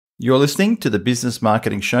You're listening to the Business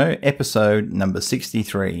Marketing Show, episode number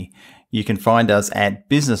 63. You can find us at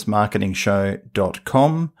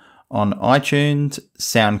businessmarketingshow.com on iTunes,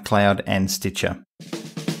 SoundCloud, and Stitcher.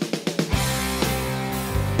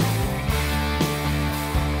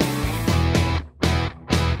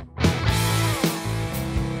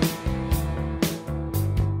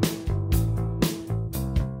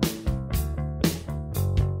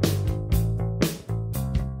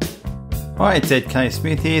 Hi, it's Ed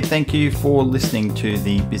Keay-Smith here. Thank you for listening to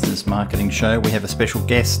the Business Marketing Show. We have a special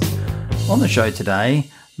guest on the show today,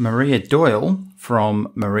 Maria Doyle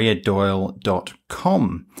from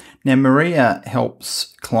mariadoyle.com. Now, Maria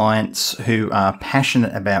helps clients who are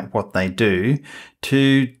passionate about what they do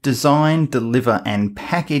to design, deliver, and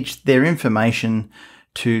package their information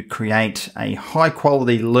to create a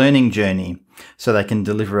high-quality learning journey so they can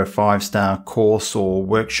deliver a 5-star course or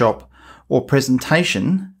workshop or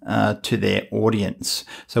presentation to their audience.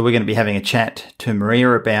 So we're going to be having a chat to Maria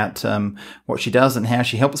about what she does and how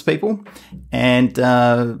she helps people. And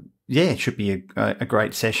it should be a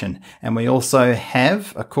great session. And we also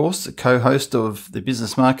have, of course, the co-host of the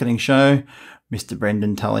Business Marketing Show, Mr.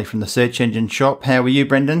 Brendan Tully from the Search Engine Shop. How are you,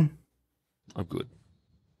 Brendan? I'm good.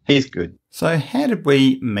 He's good. So how did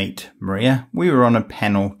we meet, Maria? We were on a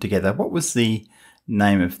panel together. What was the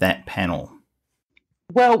name of that panel?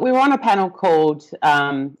 Well, we were on a panel called,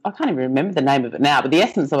 I can't even remember the name of it now, but the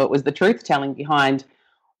essence of it was the truth-telling behind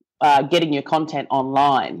getting your content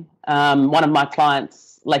online. One of my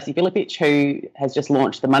clients, Lacey Filipich, who has just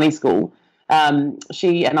launched the Money School,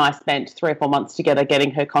 she and I spent 3 or 4 months together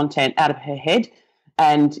getting her content out of her head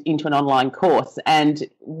and into an online course. And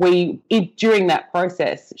during that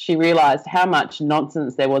process, she realised how much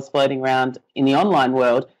nonsense there was floating around in the online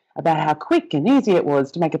world about how quick and easy it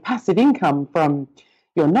was to make a passive income from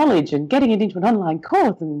your knowledge and getting it into an online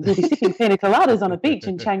course, and you'll be sipping pina coladas on a beach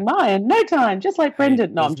in Chiang Mai in no time, just like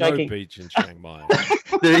Brendan. No, I'm joking. No beach in Chiang Mai.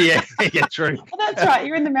 yeah, true. Well, that's right.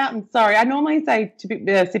 You're in the mountains. Sorry, I normally say to be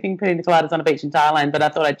sipping pina coladas on a beach in Thailand, but I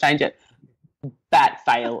thought I'd change it. That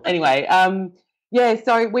fail. Anyway,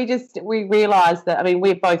 so we realised that, I mean,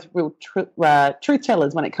 we're both real truth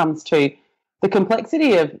tellers when it comes to the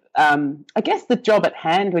complexity of, I guess, the job at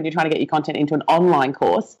hand when you're trying to get your content into an online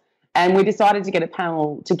course. And we decided to get a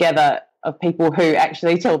panel together of people who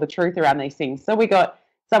actually tell the truth around these things. So we got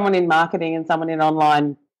someone in marketing and someone in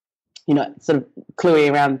online, sort of cluey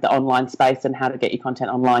around the online space and how to get your content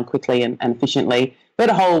online quickly and efficiently. We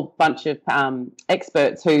had a whole bunch of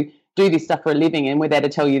experts who do this stuff for a living, and we're there to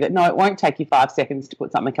tell you that, no, it won't take you 5 seconds to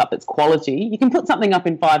put something up that's quality. You can put something up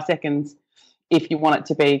in 5 seconds if you want it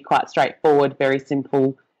to be quite straightforward, very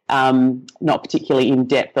simple, not particularly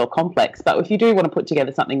in-depth or complex. But if you do want to put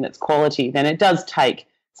together something that's quality, then it does take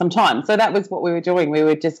some time. So that was what we were doing. We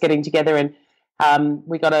were just getting together, and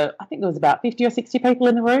we got I think there was about 50 or 60 people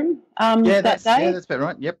in the room that day. Yeah, that's about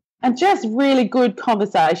right, yep. And just really good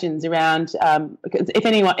conversations around, because if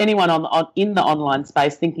anyone in the online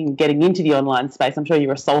space thinking of getting into the online space, I'm sure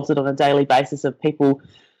you're assaulted on a daily basis of people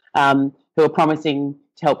who are promising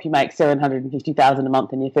to help you make $750,000 a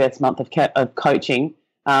month in your first month of coaching,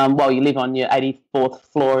 while you live on your 84th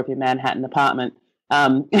floor of your Manhattan apartment.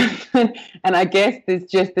 And I guess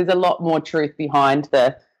there's a lot more truth behind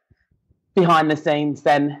the scenes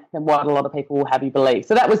than what a lot of people will have you believe.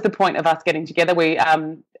 So that was the point of us getting together.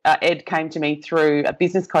 Ed came to me through a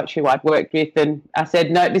business coach who I'd worked with, and I said,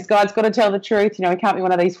 no, this guy's got to tell the truth. He can't be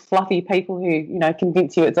one of these fluffy people who,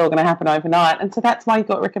 convince you it's all going to happen overnight. And so that's why he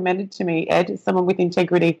got recommended to me, Ed, as someone with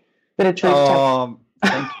integrity, bit of truth.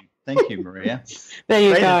 Thank you. Thank you, Maria. There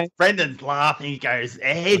you go. Brendan's laughing. He goes,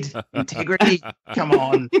 Ed, integrity, come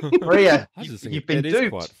on. Maria, you've been duped. Ed is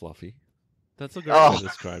quite fluffy. That's a great way to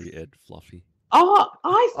describe you, Ed, fluffy. Oh,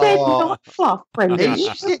 I said not fluff, Brendan.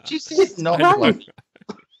 You said not fluffy.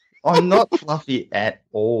 I'm not fluffy at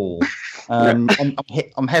all. I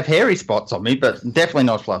have hairy spots on me, but definitely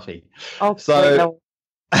not fluffy. Oh, so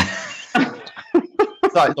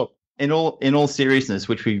look, in all seriousness,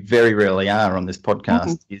 which we very rarely are on this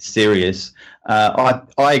podcast, is serious. I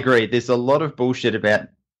agree. There's a lot of bullshit about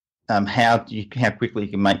how quickly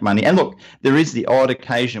you can make money. And look, there is the odd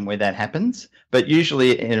occasion where that happens, but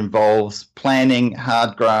usually it involves planning,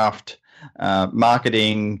 hard graft,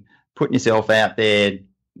 marketing, putting yourself out there,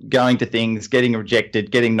 going to things, getting rejected,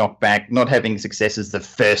 getting knocked back, not having successes the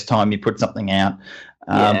first time you put something out.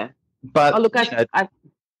 But look,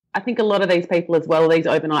 I think a lot of these people as well, these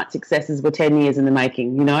overnight successes were 10 years in the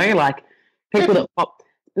making, like people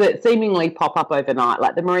that seemingly pop up overnight,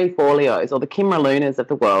 like the Marie Forleos or the Kim Lunas of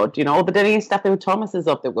the world, or the Denise Duffield Thomases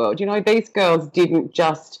of the world. These girls didn't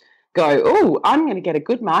just go, oh, I'm going to get a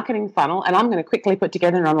good marketing funnel and I'm going to quickly put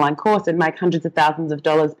together an online course and make hundreds of thousands of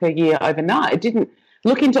dollars per year overnight. It didn't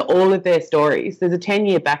look into all of their stories. There's a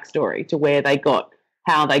 10-year backstory to where they got,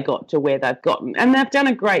 how they got to where they've gotten. And they've done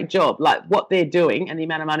a great job. Like what they're doing and the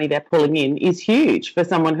amount of money they're pulling in is huge for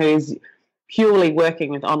someone who's purely working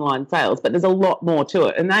with online sales, but there's a lot more to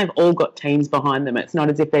it. And they've all got teams behind them. It's not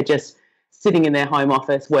as if they're just sitting in their home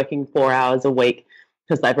office working 4 hours a week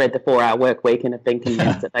because they've read the 4-hour work week and have been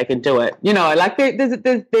convinced that they can do it. You know, like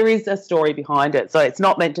there is a story behind it. So it's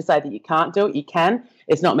not meant to say that you can't do it. You can.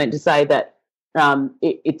 It's not meant to say that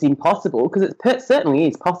it's impossible, because it certainly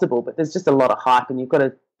is possible, but there's just a lot of hype, and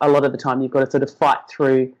a lot of the time you've got to sort of fight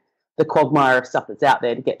through the quagmire of stuff that's out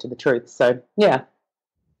there to get to the truth. So, yeah.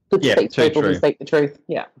 Good to speak to people who speak the truth.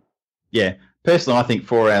 Yeah. Yeah. Personally, I think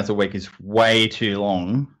 4 hours a week is way too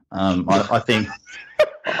long. I think.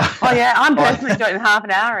 Oh yeah, I'm personally doing half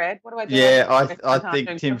an hour, Ed. What do I do? Yeah, I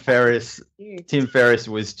think Tim Ferriss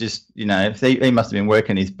was just, he must have been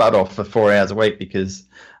working his butt off for 4 hours a week, because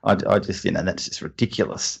I just, that's just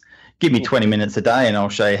ridiculous. Give me 20 minutes a day and I'll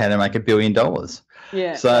show you how to make $1 billion.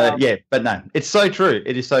 Yeah. So, but no, it's so true.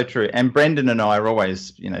 It is so true. And Brendan and I are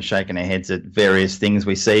always, shaking our heads at various things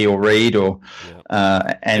we see or read, or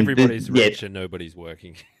and everybody's rich and nobody's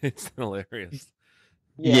working. It's hilarious.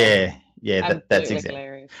 Yeah, that's exactly.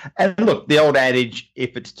 Hilarious. And look, the old adage,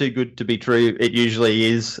 if it's too good to be true, it usually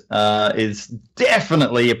is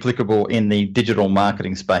definitely applicable in the digital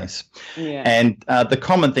marketing space. Yeah. And the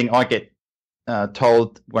common thing I get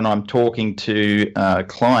told when I'm talking to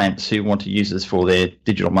clients who want to use this for their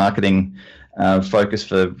digital marketing focus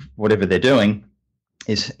for whatever they're doing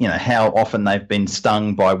is, how often they've been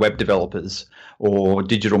stung by web developers or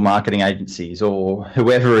digital marketing agencies or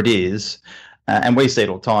whoever it is. And we see it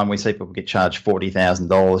all the time. We see people get charged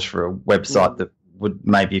 $40,000 for a website that would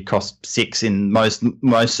maybe cost $6,000 in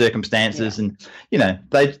most circumstances. Yeah.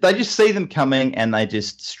 And, they just see them coming and they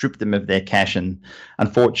just strip them of their cash, and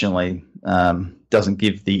unfortunately doesn't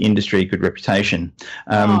give the industry a good reputation.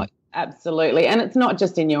 Absolutely. And it's not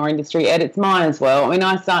just in your industry, Ed, it's mine as well. I mean,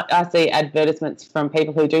 I see advertisements from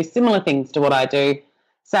people who do similar things to what I do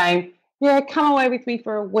saying, yeah, come away with me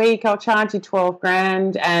for a week. I'll charge you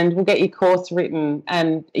 $12,000 and we'll get your course written,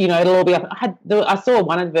 and it'll all be up. I saw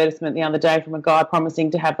one advertisement the other day from a guy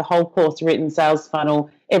promising to have the whole course written, sales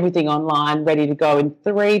funnel, everything online, ready to go in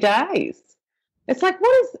 3 days. It's like,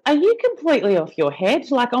 are you completely off your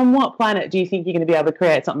head? Like, on what planet do you think you're going to be able to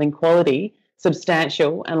create something quality,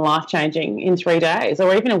 substantial, and life changing in 3 days,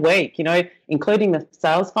 or even a week? Including the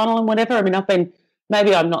sales funnel and whatever. I mean,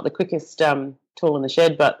 maybe I'm not the quickest tool in the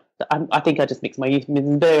shed, but I think I just mix my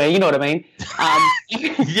euphemisms better. You know what I mean?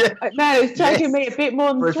 Yeah. No, it's taken me a bit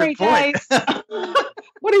more than 3 days.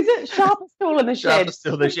 What is it? Sharpest tool in the shed. Sharpest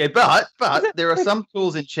tool in the shed. But there are some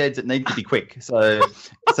tools in sheds that need to be quick. So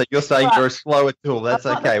you're saying you're a slower tool. That's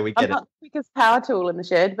okay. We get it. I'm not the quickest power tool in the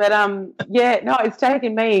shed. But, it's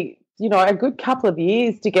taken me, a good couple of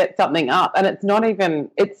years to get something up, and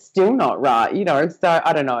it's still not right, So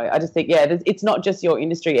I don't know. I just think, it's not just your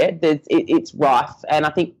industry, Ed. It's rife. And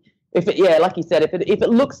I think, like you said, if it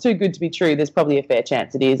looks too good to be true, there's probably a fair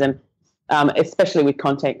chance it is. And especially with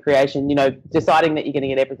content creation, deciding that you're going to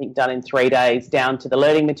get everything done in 3 days, down to the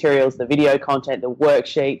learning materials, the video content, the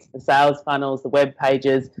worksheets, the sales funnels, the web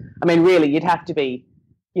pages. I mean, really, you'd have to be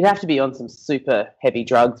on some super heavy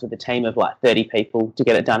drugs with a team of like 30 people to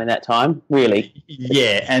get it done in that time, really.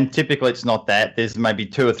 Yeah, and typically it's not that. There's maybe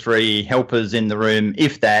 2 or 3 helpers in the room,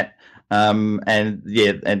 if that. And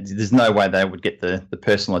there's no way they would get the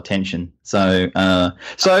personal attention. So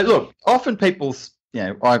look, often people,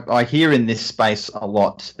 I hear in this space a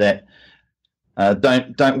lot that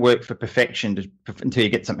don't work for perfection until you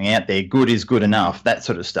get something out there. Good is good enough, that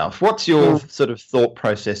sort of stuff. What's your sort of thought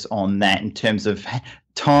process on that in terms of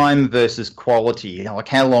time versus quality? Like,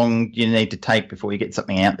 how long do you need to take before you get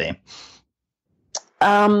something out there?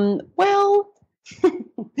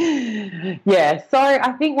 So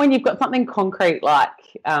I think when you've got something concrete like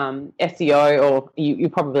SEO, or you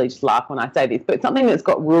probably just laugh when I say this, but something that's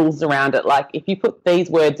got rules around it, like if you put these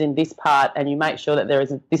words in this part and you make sure that there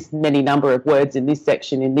is this many number of words in this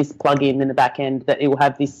section, in this plugin in the back end, that it will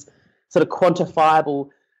have this sort of quantifiable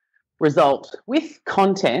result. With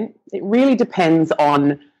content, it really depends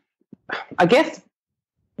on, I guess,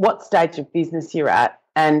 what stage of business you're at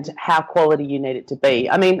and how quality you need it to be.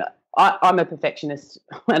 I mean, I'm a perfectionist,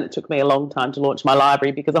 and it took me a long time to launch my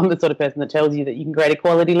library, because I'm the sort of person that tells you that you can create a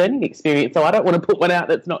quality learning experience. So I don't want to put one out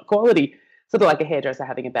that's not quality, sort of like a hairdresser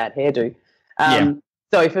having a bad hairdo.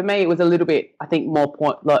 So for me, it was a little bit, I think,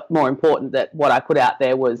 more important that what I put out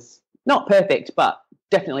there was not perfect, but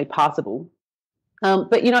definitely passable.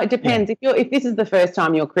 But, it depends. If this is the first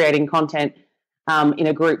time you're creating content in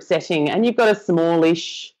a group setting and you've got a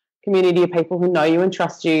smallish community of people who know you and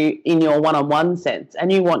trust you in your one-on-one sense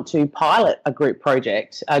and you want to pilot a group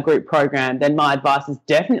project, a group program, then my advice is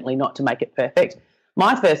definitely not to make it perfect.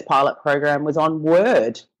 My first pilot program was on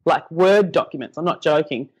Word, like Word documents. I'm not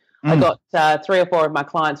joking. I got 3 or 4 of my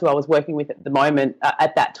clients who I was working with at the moment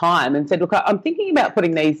at that time and said, look, I'm thinking about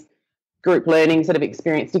putting these group learning sort of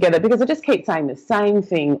experience together because I just keep saying the same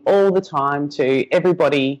thing all the time to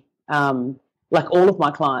everybody, like all of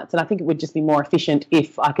my clients. And I think it would just be more efficient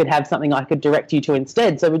if I could have something I could direct you to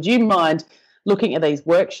instead. So would you mind looking at these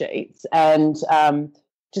worksheets and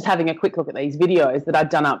just having a quick look at these videos that I've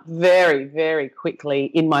done up very, very quickly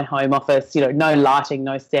in my home office, no lighting,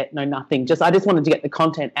 no set, no nothing. I just wanted to get the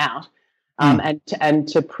content out and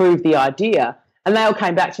to prove the idea. And they all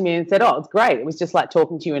came back to me and said, oh, it's great. It was just like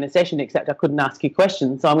talking to you in a session, except I couldn't ask you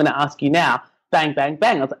questions. So I'm going to ask you now. Bang, bang,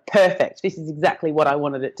 bang. I was like, perfect. This is exactly what I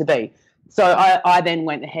wanted it to be. So I then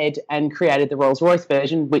went ahead and created the Rolls-Royce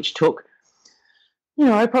version, which took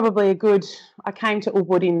probably I came to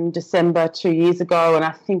Ubud in December 2 years ago, and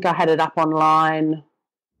I think I had it up online.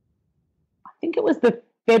 I think it was the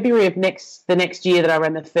February of the next year that I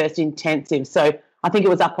ran the first intensive. So I think it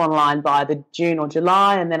was up online by the June or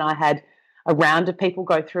July, and then I had a round of people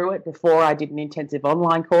go through it before I did an intensive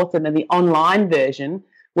online course. And then the online version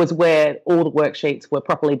was where all the worksheets were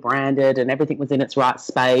properly branded and everything was in its right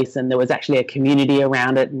space, and there was actually a community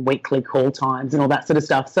around it and weekly call times and all that sort of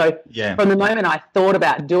stuff. So from the moment I thought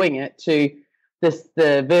about doing it to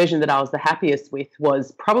the version that I was the happiest with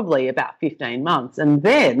was probably about 15 months. And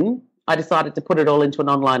then I decided to put it all into an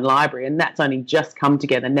online library, and that's only just come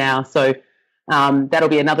together now. So that'll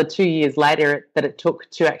be another 2 years later that it took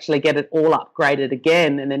to actually get it all upgraded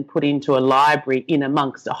again and then put into a library in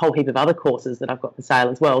amongst a whole heap of other courses that I've got for sale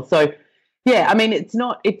as well. So,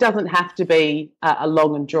 it doesn't have to be a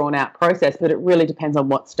long and drawn out process, but it really depends on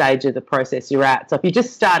what stage of the process you're at. So if you're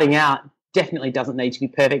just starting out, definitely doesn't need to be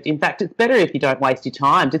perfect. In fact, it's better if you don't waste your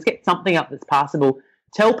time. Just get something up that's passable.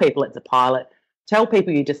 Tell people it's a pilot. Tell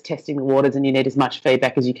people you're just testing the waters and you need as much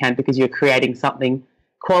feedback as you can because you're creating something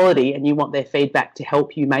quality and you want their feedback to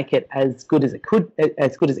help you make it as good as it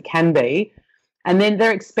can be. And then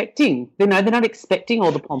they're expecting, they're not expecting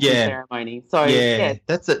all the pomp and ceremony. So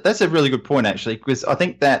that's a really good point actually, because I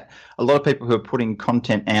think that a lot of people who are putting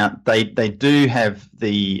content out, they do have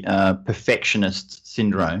the perfectionist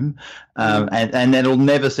syndrome, and that'll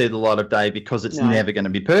never see the light of day because it's never going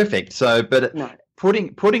to be perfect. So, but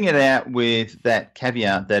putting it out with that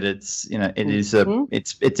caveat that it's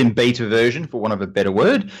it's in beta version, for want of a better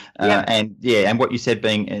word, and what you said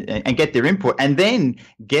being and get their input, and then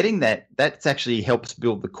getting that's actually helps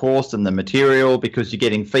build the course and the material, because you're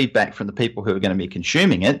getting feedback from the people who are going to be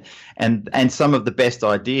consuming it, and some of the best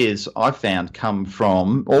ideas I've found come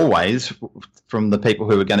from the people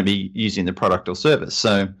who are going to be using the product or service.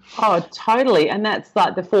 So totally, and that's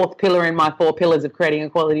like the fourth pillar in my 4 pillars of creating a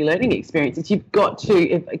quality learning experience. Is you've got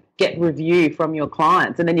to get review from your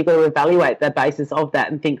clients, and then you've got to evaluate the basis of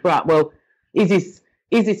that and think, right, well, is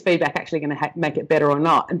this feedback actually going to make it better or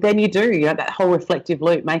not? And then you do, that whole reflective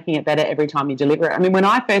loop, making it better every time you deliver it. I mean, when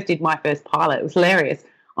I first did my first pilot, it was hilarious.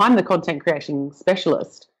 I'm the content creation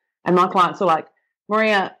specialist, and my clients were like,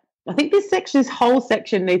 Maria, I think this whole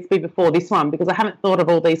section needs to be before this one because I haven't thought of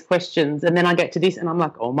all these questions. And then I get to this and I'm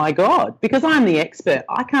like, oh my God, because I'm the expert.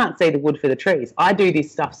 I can't see the wood for the trees. I do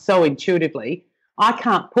this stuff so intuitively. I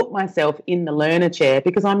can't put myself in the learner chair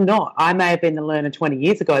because I'm not. I may have been the learner 20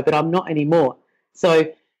 years ago, but I'm not anymore.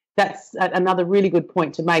 So that's another really good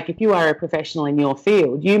point to make. If you are a professional in your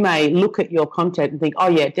field, you may look at your content and think, oh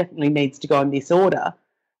yeah, it definitely needs to go in this order.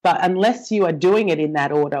 But unless you are doing it in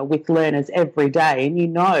that order with learners every day and you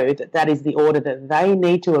know that is the order that they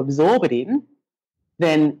need to absorb it in,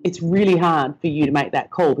 then it's really hard for you to make that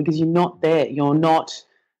call because you're not there. You're not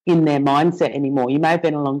in their mindset anymore. You may have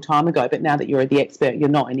been a long time ago, but now that you're the expert, you're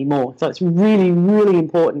not anymore. So it's really, really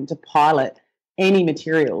important to pilot any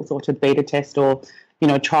materials or to beta test or,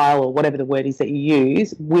 trial or whatever the word is that you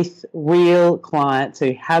use with real clients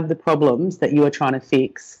who have the problems that you are trying to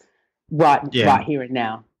fix right here and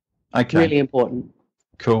now. Okay. Really important.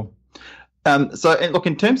 Cool. So, look,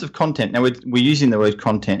 in terms of content, now we're using the word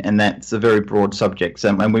content, and that's a very broad subject.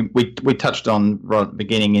 And we touched on right at the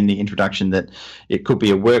beginning in the introduction that it could be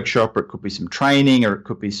a workshop, or it could be some training, or it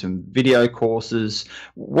could be some video courses.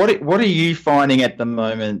 What are you finding at the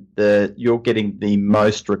moment that you're getting the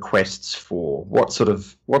most requests for? What sort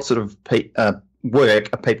of work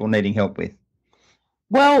are people needing help with?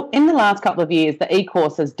 Well, in the last couple of years, the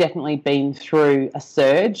e-course has definitely been through a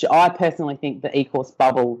surge. I personally think the e-course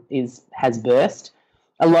bubble has burst.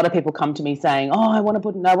 A lot of people come to me saying, "Oh, I want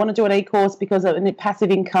to do an e-course because of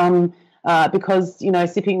passive income, because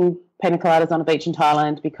sipping pina coladas on a beach in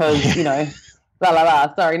Thailand, because blah blah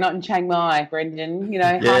blah." Sorry, not in Chiang Mai, Brendan.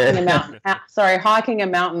 Hiking a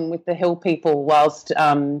mountain with the hill people whilst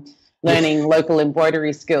learning local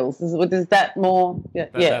embroidery skills. Is that more?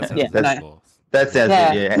 That sounds that sounds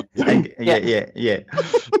good.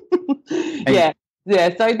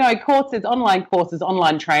 Yeah. So no,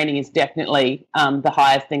 online training is definitely the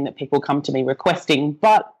highest thing that people come to me requesting.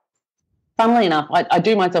 But funnily enough, I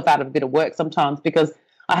do myself out of a bit of work sometimes, because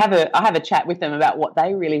I have a chat with them about what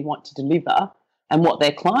they really want to deliver and what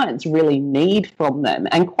their clients really need from them.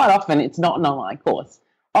 And quite often it's not an online course.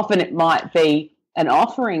 Often it might be an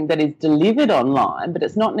offering that is delivered online, but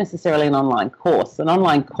it's not necessarily an online course. An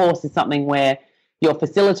online course is something where you're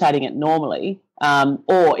facilitating it normally,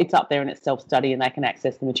 or it's up there and it's self-study and they can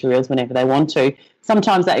access the materials whenever they want to.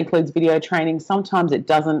 Sometimes that includes video training. Sometimes it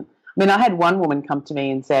doesn't. I mean, I had one woman come to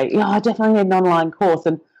me and say, I definitely need an online course.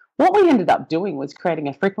 And what we ended up doing was creating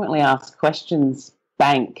a frequently asked questions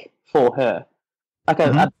bank for her, like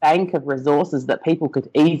a bank of resources that people could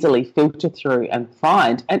easily filter through and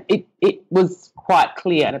find. And it was quite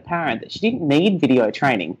clear and apparent that she didn't need video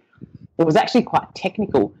training. It was actually quite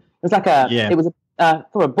technical. It was like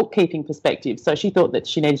from a bookkeeping perspective. So she thought that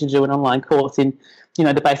she needed to do an online course in,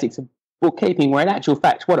 the basics of bookkeeping, where in actual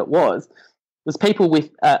fact what it was people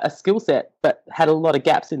with a skill set but had a lot of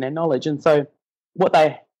gaps in their knowledge. And so what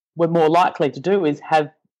they were more likely to do is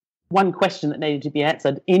have one question that needed to be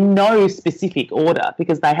answered in no specific order,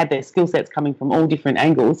 because they had their skill sets coming from all different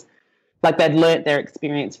angles. Like they'd learnt their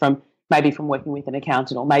experience from working with an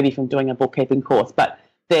accountant, or maybe from doing a bookkeeping course, but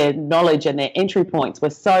their knowledge and their entry points were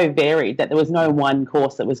so varied that there was no one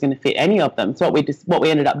course that was going to fit any of them. So what we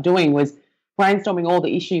ended up doing was brainstorming all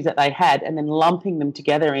the issues that they had and then lumping them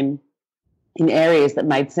together in areas that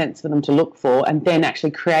made sense for them to look for, and then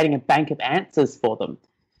actually creating a bank of answers for them.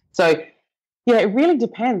 So yeah, it really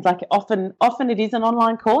depends. Like often it is an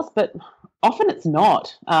online course, but often it's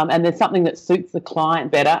not. And there's something that suits the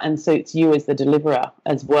client better and suits you as the deliverer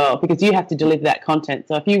as well, because you have to deliver that content.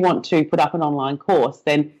 So if you want to put up an online course,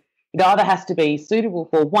 then it either has to be suitable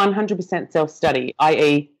for 100% self-study,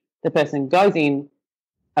 i.e. the person goes in,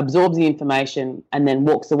 absorbs the information, and then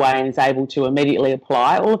walks away and is able to immediately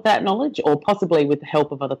apply all of that knowledge, or possibly with the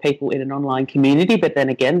help of other people in an online community. But then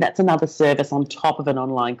again, that's another service on top of an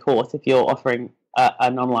online course if you're offering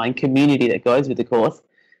an online community that goes with the course.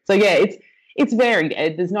 So yeah, it's varied,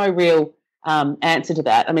 Ed. There's no real answer to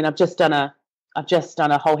that. I mean, I've just done a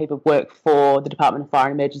whole heap of work for the Department of Fire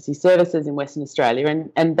and Emergency Services in Western Australia,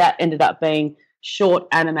 and that ended up being short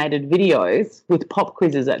animated videos with pop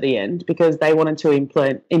quizzes at the end, because they wanted to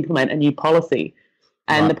implement a new policy.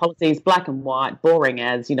 And the policy is black and white, boring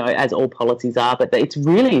as all policies are, but it's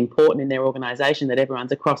really important in their organisation that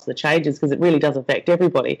everyone's across the changes, because it really does affect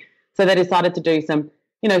everybody. So they decided to do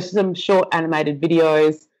some short animated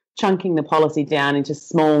videos, chunking the policy down into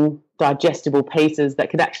small digestible pieces that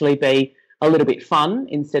could actually be a little bit fun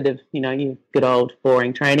instead of, your good old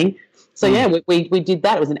boring training. So, yeah, we did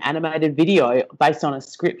that. It was an animated video based on a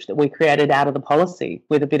script that we created out of the policy,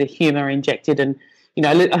 with a bit of humour injected, and,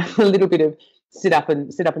 a little bit of sit up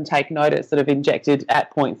and take notice sort of injected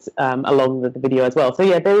at points along with the video as well. So,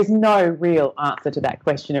 yeah, there is no real answer to that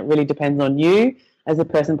question. It really depends on you as a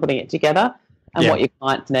person putting it together and what your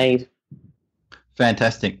clients need.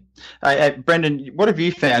 Fantastic. Brendan, what have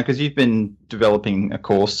you found? Because you've been developing a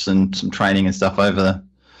course and some training and stuff over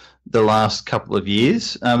the last couple of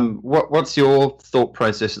years. What's your thought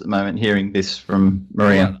process at the moment, hearing this from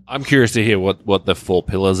Maria? Well, I'm curious to hear what the 4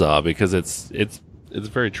 pillars are, because it's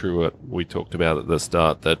very true what we talked about at the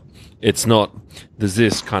start, that it's not, there's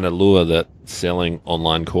this kind of lure that selling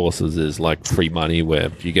online courses is like free money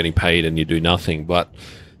where you're getting paid and you do nothing, but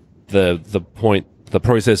the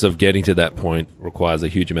process of getting to that point requires a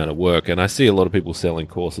huge amount of work. And I see a lot of people selling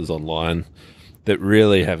courses online that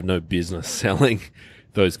really have no business selling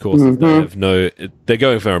those courses. Mm-hmm. They're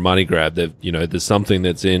going for a money grab. There's something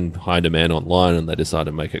that's in high demand online, and they decide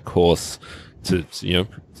to make a course to,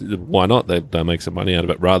 why not? They'll make some money out of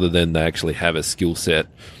it, rather than they actually have a skill set,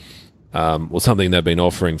 or something they've been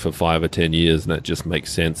offering for 5 or 10 years. And it just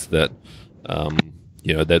makes sense that,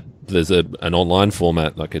 that there's an online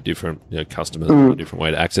format, like a different, customers, a different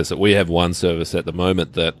way to access it. We have one service at the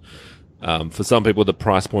moment that, for some people, the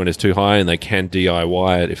price point is too high, and they can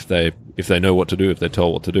DIY it if they know what to do, if they're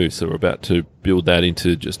told what to do. So we're about to build that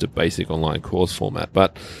into just a basic online course format.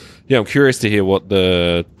 But Yeah, I'm curious to hear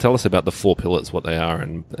tell us about the 4 pillars, what they are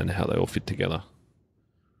and how they all fit together.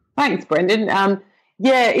 Thanks, Brendan.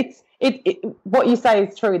 Yeah, what you say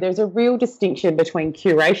is true. There's a real distinction between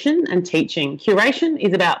curation and teaching. Curation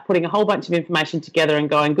is about putting a whole bunch of information together and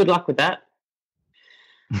going, good luck with that.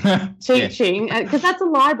 Teaching, because that's a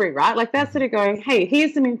library, right? Like that's sort of going, hey,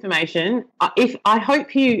 here's some information. I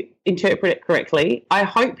hope you interpret it correctly. I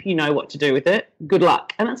hope you know what to do with it. Good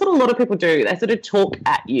luck. And that's what a lot of people do. They sort of talk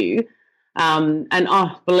at you.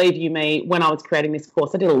 Believe you me, when I was creating this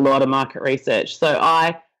course, I did a lot of market research. So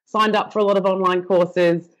I signed up for a lot of online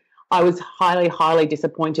courses. I was highly, highly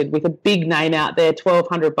disappointed with a big name out there,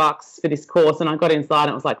 $1,200 for this course. And I got inside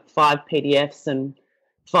and it was like 5 PDFs and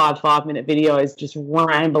 5-minute videos, just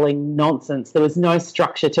rambling nonsense. There was no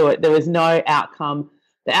structure to it. There was no outcome.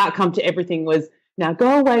 The outcome to everything was, now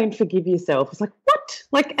go away and forgive yourself. It's like, what?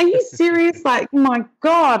 Like, are you serious? Like, my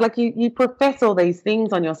God, like you profess all these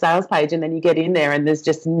things on your sales page and then you get in there and there's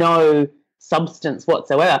just no substance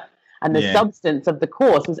whatsoever. And the substance of the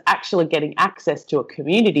course was actually getting access to a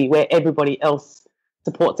community where everybody else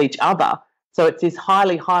supports each other. So it's this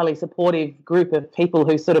highly, highly supportive group of people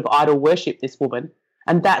who sort of idol worship this woman.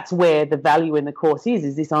 And that's where the value in the course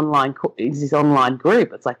is this online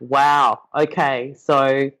group. It's like, wow, okay,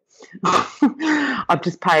 so I've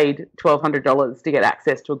just paid $1,200 to get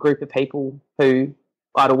access to a group of people who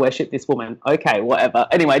idol worship this woman. Okay, whatever.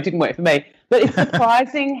 Anyway, it didn't work for me. But it's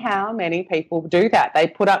surprising how many people do that. They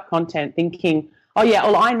put up content thinking, oh, yeah,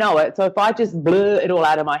 well, I know it. So if I just blur it all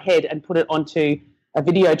out of my head and put it onto a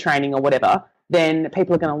video training or whatever, then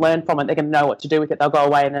people are going to learn from it. They're going to know what to do with it. They'll go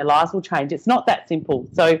away and their lives will change. It's not that simple.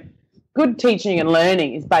 So good teaching and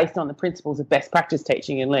learning is based on the principles of best practice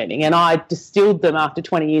teaching and learning. And I distilled them after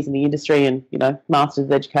 20 years in the industry and, master's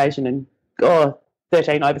of education and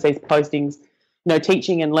 13 overseas postings,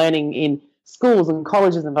 teaching and learning in schools and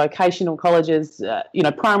colleges and vocational colleges,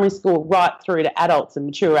 primary school right through to adults and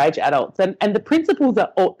mature age adults. And the principles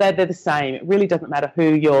they're the same. It really doesn't matter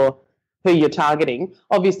who you're targeting.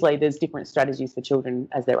 Obviously, there's different strategies for children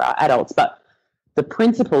as there are adults, but the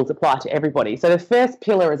principles apply to everybody. So the first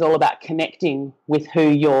pillar is all about connecting with who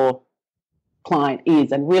your client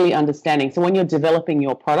is and really understanding. So when you're developing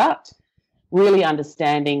your product, really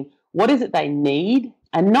understanding what is it they need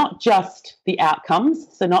and not just the outcomes.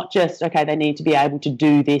 So not just, okay, they need to be able to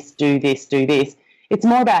do this, do this, do this. It's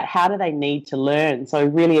more about how do they need to learn. So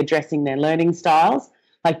really addressing their learning styles.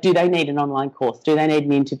 Like, do they need an online course? Do they need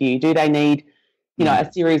an interview? Do they need, a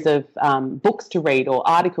series of books to read or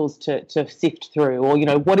articles to sift through?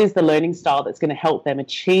 Or, what is the learning style that's going to help them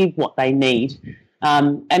achieve what they need?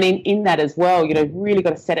 And in that as well, really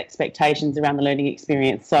got to set expectations around the learning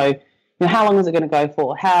experience. So, how long is it going to go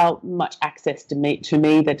for? How much access to me do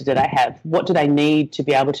they have? What do they need to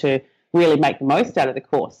be able to really make the most out of the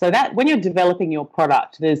course? So that when you're developing your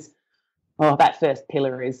product, there's that first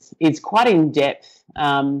pillar is quite in depth.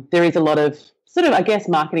 There is a lot of sort of, I guess,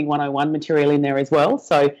 marketing 101 material in there as well.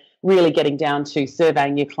 So really getting down to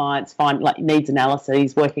surveying your clients, find like needs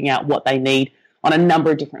analyses, working out what they need on a number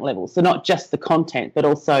of different levels. So not just the content, but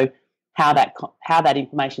also how that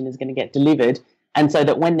information is going to get delivered. And so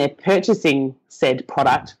that when they're purchasing said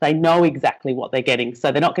product, they know exactly what they're getting.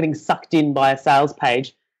 So they're not getting sucked in by a sales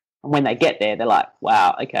page. And when they get there, they're like,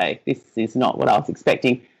 wow, okay, this is not what I was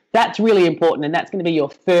expecting. That's really important, and that's going to be your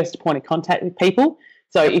first point of contact with people.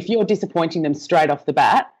 So if you're disappointing them straight off the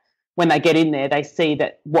bat, when they get in there, they see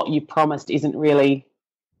that what you promised isn't really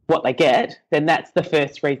what they get, then that's the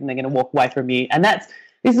first reason they're going to walk away from you. And this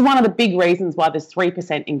is one of the big reasons why there's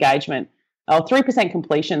 3% engagement or 3%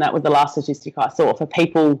 completion. That was the last statistic I saw for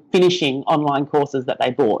people finishing online courses that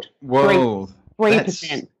they bought. Whoa.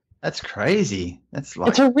 3%. That's crazy. That's like...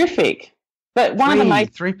 It's horrific. But one of the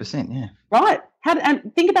 3%, yeah. Right.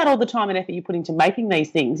 And think about all the time and effort you put into making these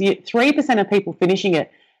things. 3% of people finishing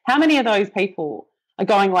it. How many of those people are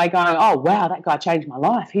going away going, oh, wow, that guy changed my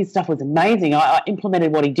life. His stuff was amazing. I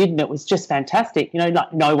implemented what he did and it was just fantastic.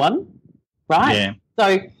 Like no one, right? Yeah.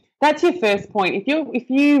 So that's your first point. If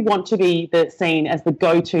you want to be seen as the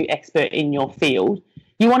go-to expert in your field,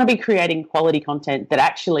 you want to be creating quality content that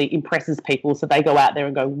actually impresses people so they go out there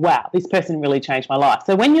and go, wow, this person really changed my life.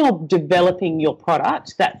 So when you're developing your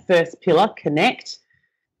product, that first pillar, connect,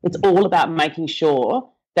 it's all about making sure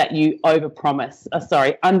that you under-promise,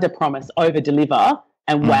 over-deliver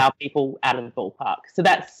and wow people out of the ballpark. So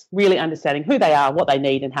that's really understanding who they are, what they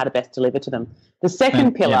need and how to best deliver to them. The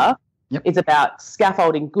second pillar is about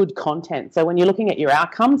scaffolding good content. So when you're looking at your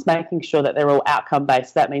outcomes, making sure that they're all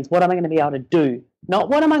outcome-based. That means what am I going to be able to do? Not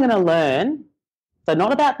what am I going to learn. So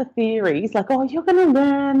not about the theories, like, oh, you're going to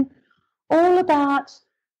learn all about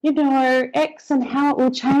X and how it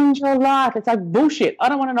will change your life. It's like bullshit. I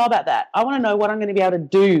don't want to know about that. I want to know what I'm going to be able to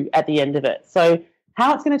do at the end of it. So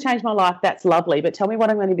how it's going to change my life, that's lovely, but tell me what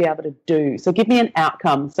I'm going to be able to do. So give me an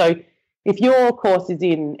outcome. So if your course is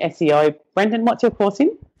in SEO, Brendan, what's your course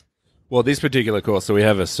in? Well, this particular course, so we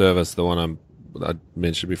have a service, the one I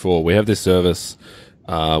mentioned before. We have this service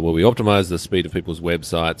where we optimize the speed of people's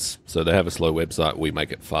websites. So they have a slow website, we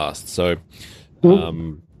make it fast. So,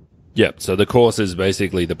 so the course is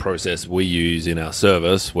basically the process we use in our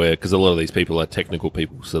service, where because a lot of these people are technical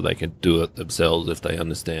people, so they can do it themselves if they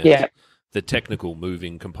understand the technical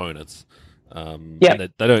moving components. They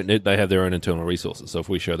have their own internal resources. So if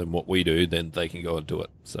we show them what we do, then they can go and do it.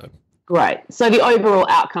 So great. So the overall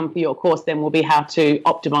outcome for your course then will be how to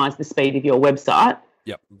optimize the speed of your website.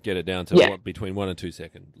 Yep, get it down to between 1 and 2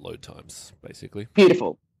 second load times, basically.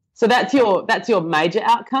 Beautiful. So that's your major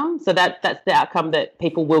outcome. So that's the outcome that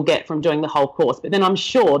people will get from doing the whole course. But then I'm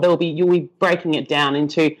sure you'll be breaking it down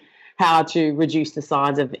into how to reduce the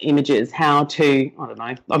size of images, how to, I don't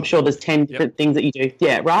know, I'm sure there's 10 different things that you do.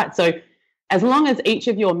 Yeah, right. So as long as each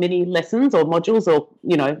of your mini lessons or modules or,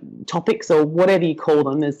 topics or whatever you call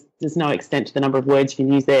them, there's no extent to the number of words you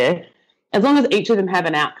can use there. As long as each of them have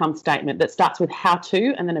an outcome statement that starts with how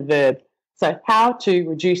to and then a verb. So how to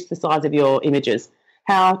reduce the size of your images.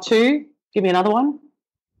 How to, give me another one.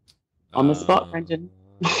 On the spot, Brendan.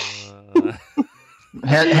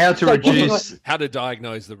 How to reduce. How to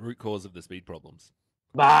diagnose the root cause of the speed problems.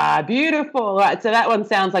 Beautiful. Right, so that one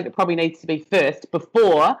sounds like it probably needs to be first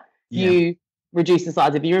before you reduce the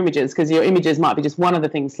size of your images, because your images might be just one of the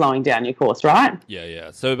things slowing down your course, right? Yeah.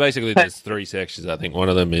 So basically there's 3 sections, I think. One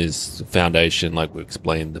of them is foundation, like we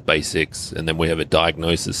explained the basics, and then we have a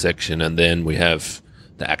diagnosis section, and then we have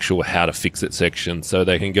the actual how to fix it section. So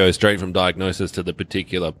they can go straight from diagnosis to the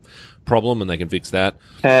particular problem and they can fix that.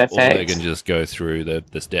 Perfect. Or they can just go through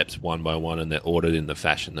the steps one by one, and they're ordered in the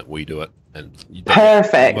fashion that we do it. And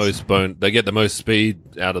perfect. They get the most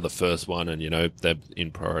speed out of the first one, and they're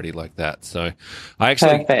in priority like that. So I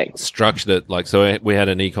actually structured it like so. We had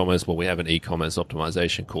an e-commerce. Well, we have an e-commerce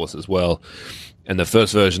optimization course as well, and the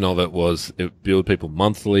first version of it was it billed people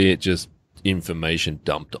monthly. It just information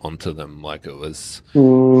dumped onto them like it was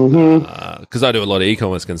because I do a lot of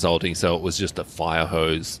e-commerce consulting, so it was just a fire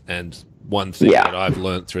hose. And one thing that I've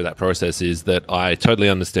learned through that process is that I totally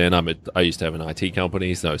understand. I used to have an IT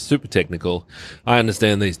company, so super technical. I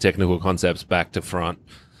understand these technical concepts back to front,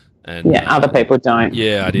 and other people don't.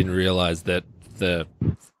 I didn't realize that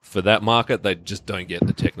for that market they just don't get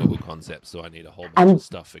the technical concepts, so I need a whole bunch of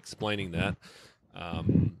stuff explaining that.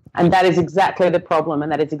 And that is exactly the problem,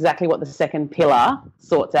 and that is exactly what the second pillar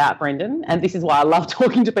sorts out, Brendan. And this is why I love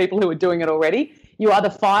talking to people who are doing it already. You either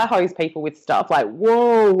fire hose people with stuff like,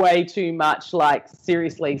 whoa, way too much, like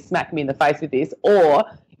seriously smack me in the face with this, or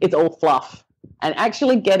it's all fluff. And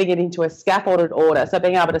actually getting it into a scaffolded order, so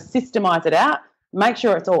being able to systemize it out, make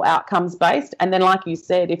sure it's all outcomes based, and then like you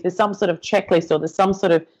said, if there's some sort of checklist or there's some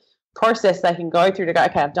sort of process they can go through to go,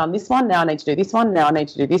 okay, I've done this one, now I need to do this one, now I need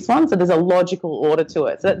to do this one. So there's a logical order to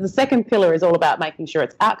it. So the second pillar is all about making sure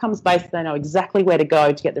it's outcomes based, they know exactly where to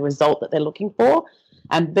go to get the result that they're looking for,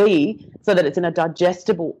 and B, so that it's in a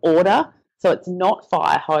digestible order, so it's not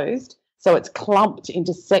fire hosed, so it's clumped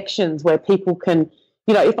into sections where people can,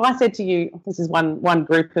 if I said to you, this is one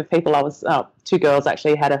group of people, I was, 2 girls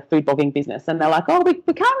actually had a food blogging business, and they're like, we can't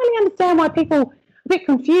really understand why people a bit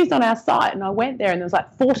confused on our site. And I went there and there was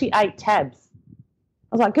like 48 tabs.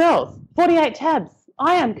 I was like, girls, 48 tabs.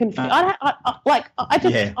 I am confused.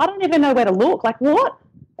 I don't even know where to look. Like, what?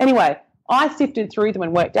 Anyway, I sifted through them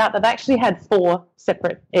and worked out they've actually had 4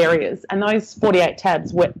 separate areas, and those 48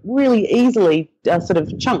 tabs were really easily sort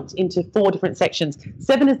of chunked into 4 different sections.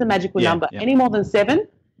 7 is the magical number. Any more than 7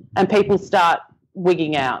 and people start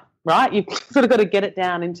wigging out, right? You've sort of got to get it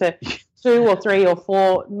down into 2 or 3 or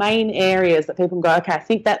 4 main areas that people can go, okay, I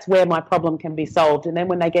think that's where my problem can be solved. And then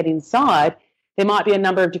when they get inside, there might be a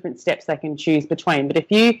number of different steps they can choose between. But if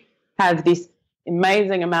you have this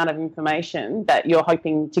amazing amount of information that you're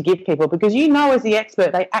hoping to give people, because as the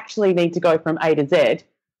expert, they actually need to go from A to Z,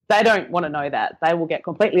 they don't want to know that. They will get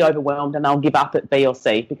completely overwhelmed and they'll give up at B or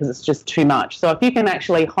C because it's just too much. So if you can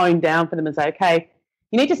actually hone down for them and say, okay,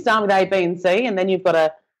 you need to start with A, B, and C, and then you've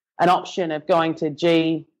got an option of going to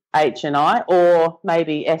G, H and I, or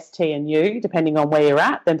maybe S, T and U, depending on where you're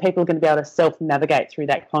at, then people are going to be able to self-navigate through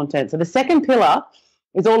that content. So the second pillar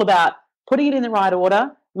is all about putting it in the right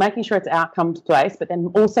order, making sure it's outcomes-based, but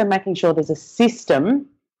then also making sure there's a system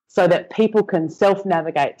so that people can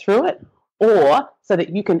self-navigate through it, or so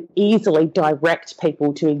that you can easily direct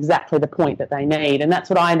people to exactly the point that they need. And that's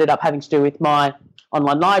what I ended up having to do with my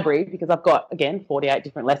online library because I've got, again, 48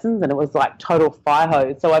 different lessons, and it was like total fire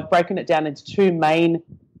hose. So I've broken it down into 2 main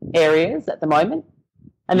areas at the moment.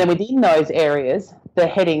 And then within those areas, the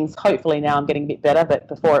headings, hopefully now I'm getting a bit better, but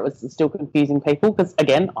before it was still confusing people because,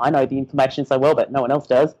 again, I know the information so well, but no one else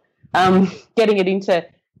does. Getting it into,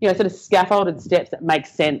 sort of scaffolded steps that make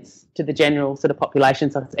sense to the general sort of population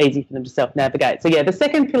so it's easy for them to self-navigate. So, yeah, the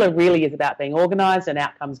second pillar really is about being organised and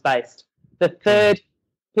outcomes-based. The third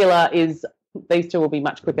pillar is, these two will be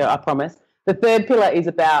much quicker, I promise. The third pillar is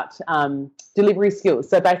about delivery skills.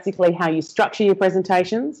 So basically how you structure your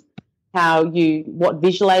presentations, what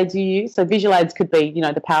visual aids you use. So visual aids could be,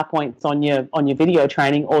 the PowerPoints on your video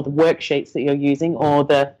training, or the worksheets that you're using, or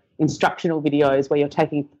the instructional videos where you're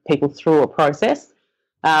taking people through a process.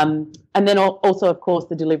 And then also, of course,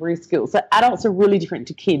 the delivery skills. So adults are really different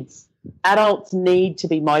to kids. Adults need to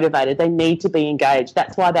be motivated. They need to be engaged.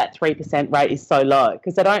 That's why that 3% rate is so low,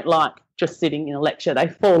 because they don't like just sitting in a lecture. They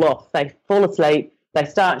fall off. They fall asleep. They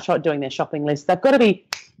start doing their shopping list. They've got to be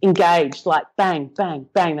engaged, like bang, bang,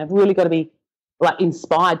 bang. They've really got to be like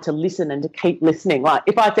inspired to listen and to keep listening. Like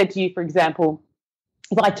if I said to you, for example,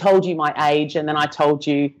 if I told you my age and then I told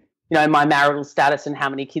you, my marital status and how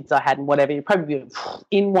many kids I had and whatever, you'd probably be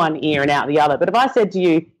in one ear and out the other. But if I said to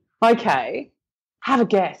you, okay, have a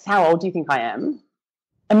guess, how old do you think I am?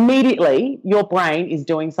 Immediately, your brain is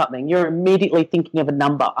doing something. You're immediately thinking of a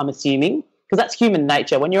number, I'm assuming, because that's human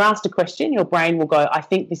nature. When you're asked a question, your brain will go, I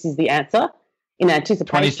think this is the answer, in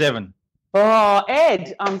anticipation. 27. Oh,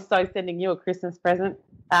 Ed, I'm so sending you a Christmas present.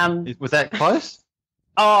 Was that close?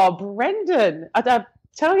 Oh, Brendan, I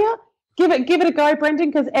tell you, give it a go,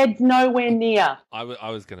 Brendan, because Ed's nowhere near. I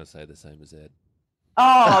was going to say the same as Ed.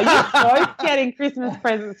 Oh, you're both getting Christmas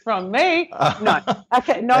presents from me. No,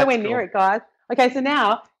 okay, nowhere near it, guys. Okay, so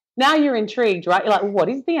now you're intrigued, right? You're like, well, what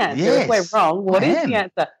is the answer? Yes, if we're wrong, what is the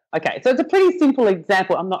answer? Okay, so it's a pretty simple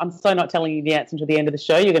example. I'm so not telling you the answer until the end of the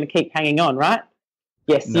show. You're going to keep hanging on, right?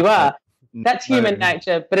 Yes, you are. That's human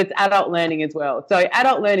nature, but it's adult learning as well. So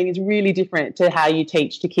adult learning is really different to how you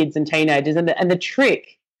teach to kids and teenagers. And the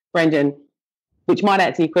trick, Brendan, which might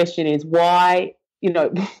answer your question, is why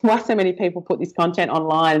so many people put this content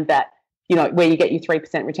online that, where you get your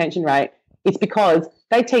 3% retention rate. It's because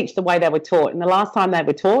they teach the way they were taught. And the last time they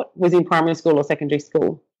were taught was in primary school or secondary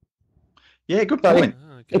school. Yeah, good point.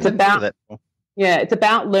 It's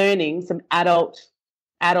about learning some adult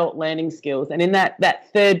learning skills. And in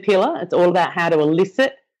that third pillar, it's all about how to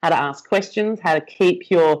elicit, how to ask questions, how to keep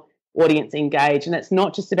your audience engaged. And it's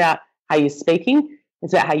not just about how you're speaking,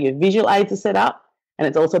 it's about how your visual aids are set up, and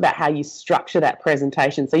it's also about how you structure that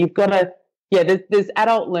presentation. So you've got to, there's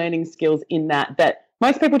adult learning skills in that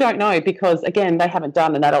most people don't know because, again, they haven't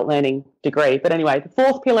done an adult learning degree. But anyway, the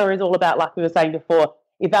fourth pillar is all about, like we were saying before,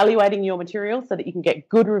 evaluating your material so that you can get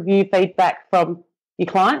good review feedback from your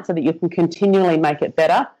clients so that you can continually make it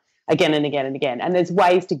better again and again and again. And there's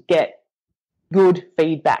ways to get good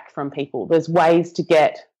feedback from people. There's ways to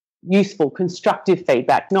get useful, constructive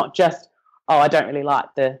feedback, not just, oh, I don't really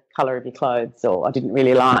like the colour of your clothes, or I didn't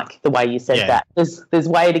really like the way you said that. There's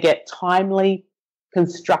way to get timely,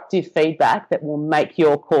 constructive feedback that will make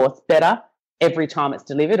your course better every time it's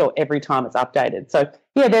delivered or every time it's updated. So,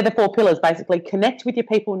 they're the 4 pillars, basically. Connect with your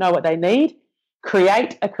people, know what they need,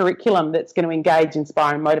 create a curriculum that's going to engage,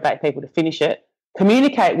 inspire and motivate people to finish it,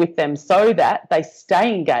 communicate with them so that they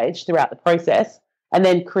stay engaged throughout the process, and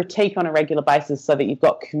then critique on a regular basis so that you've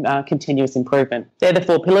got continuous improvement. They're the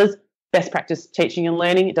 4 pillars. Best practice teaching and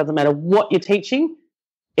learning. It doesn't matter what you're teaching,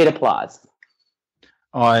 it applies.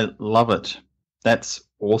 I love it. That's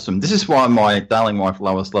awesome. This is why my darling wife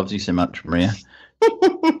Lois loves you so much, Maria.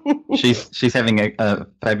 she's having a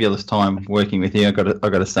fabulous time working with you. I got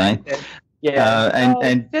to say.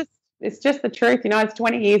 Yeah. It's just the truth. It's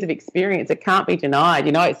 20 years of experience. It can't be denied.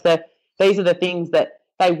 These are the things that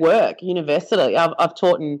they work universally. I've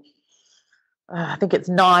taught in I think it's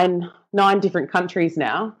nine different countries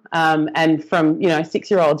now, and from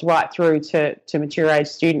 6-year-olds right through to mature age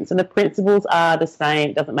students, and the principles are the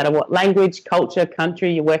same. It doesn't matter what language, culture,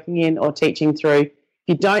 country you're working in or teaching through. If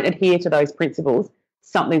you don't adhere to those principles,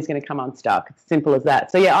 something's going to come unstuck. It's simple as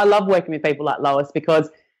that. So I love working with people like Lois because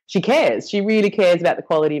she cares. She really cares about the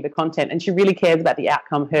quality of the content, and she really cares about the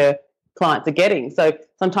outcome her clients are getting. So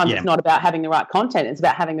sometimes it's not about having the right content, it's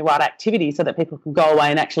about having the right activity so that people can go away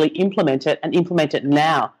and actually implement it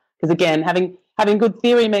now. Because again, having good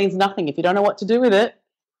theory means nothing if you don't know what to do with it.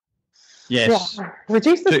 Yes. Yeah.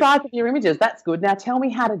 Reduce the size of your images. That's good. Now tell me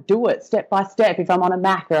how to do it step by step. If I'm on a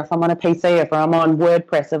Mac, or if I'm on a PC, or if I'm on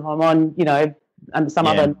WordPress, if I'm on some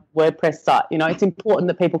other WordPress site, it's important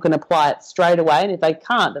that people can apply it straight away, and if they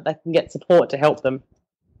can't, that they can get support to help them.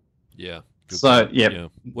 Yeah. Good So, point. yeah.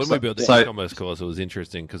 When So- we built the so- e-commerce course, it was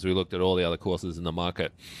interesting because we looked at all the other courses in the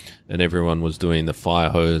market, and everyone was doing the fire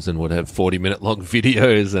hose and would have 40-minute long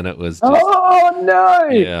videos, and it was just Oh no!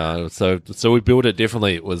 yeah. So we built it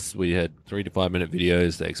differently. We had 3 to 5 minute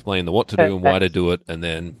videos that explain the what to do and why to do it, and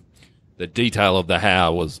then the detail of the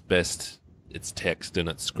how was best. It's text and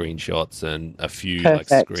it's screenshots and a few like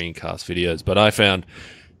screencast videos. But I found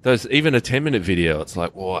those, even a 10-minute video, it's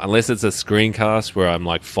like, well, unless it's a screencast where I'm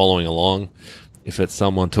like following along, if it's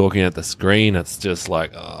someone talking at the screen, it's just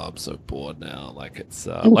like, oh, I'm so bored now. Like it's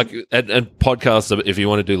like and podcasts. If you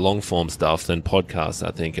want to do long form stuff, then podcasts,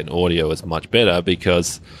 I think, and audio is much better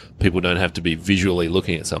because people don't have to be visually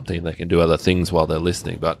looking at something; they can do other things while they're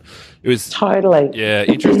listening. But it was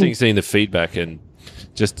interesting seeing the feedback and.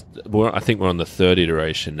 I think we're on the third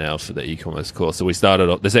iteration now for the e-commerce course. So we started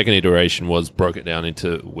off, the second iteration broke it down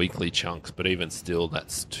into weekly chunks, but even still,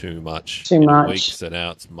 that's too much. Too much. A week, so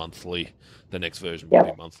now it's monthly. The next version will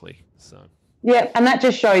be monthly. So yeah, and that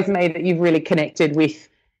just shows me that you've really connected with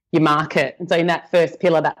your market. And so in that first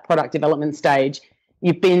pillar, that product development stage,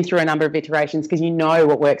 you've been through a number of iterations because you know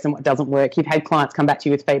what works and what doesn't work. You've had clients come back to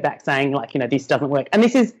you with feedback saying like, this doesn't work. And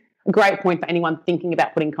this is a great point for anyone thinking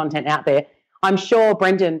about putting content out there. I'm sure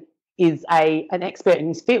Brendan is an expert in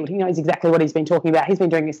his field. He knows exactly what he's been talking about. He's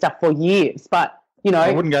been doing this stuff for years. But,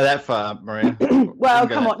 I wouldn't go that far, Maria. Well,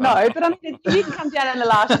 come on. No, but I mean, you didn't come down in the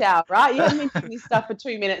last shower, right? You haven't been doing this stuff for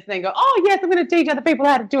 2 minutes and then go, oh, yes, I'm going to teach other people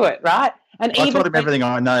how to do it, right? And I taught him everything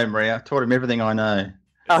I know, Maria. I taught him everything I know.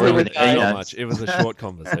 Oh, it was a short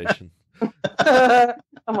conversation. Oh,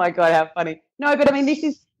 my God, how funny. No, but I mean, this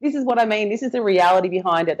is what I mean. This is the reality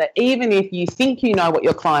behind it, that even if you think you know what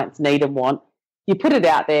your clients need and want, you put it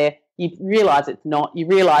out there, you realise it's not. You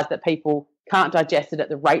realise that people can't digest it at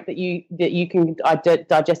the rate that you can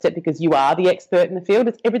digest it because you are the expert in the field.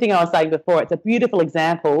 It's everything I was saying before. It's a beautiful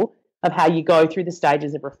example of how you go through the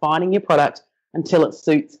stages of refining your product until it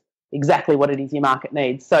suits exactly what it is your market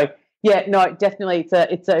needs. So, yeah, no, definitely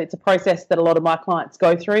it's a process that a lot of my clients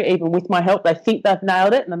go through. Even with my help, they think they've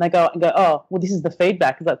nailed it, and then they go out and go, oh, well, this is the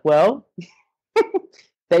feedback. It's like, well,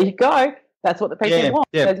 there you go. That's what the people want.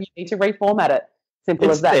 Yeah. So you need to reformat it.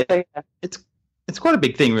 Simple as that. So, yeah. It's quite a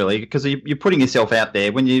big thing, really, because you're putting yourself out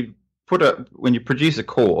there. When you produce a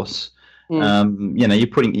course, you're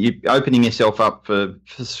opening yourself up for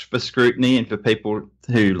scrutiny and for people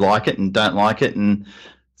who like it and don't like it, and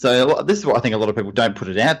so this is what I think a lot of people don't put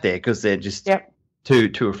it out there because they're just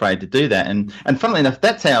too afraid to do that. And funnily enough,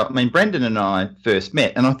 that's how Brendan and I first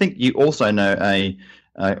met, and I think you also know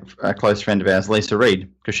a close friend of ours, Lisa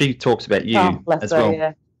Reed, because she talks about you as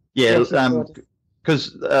well.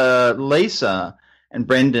 Because Lisa and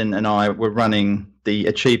Brendan and I were running the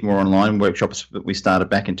Achieve More Online workshops that we started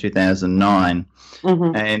back in 2009,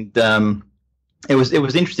 and it was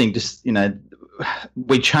interesting. Just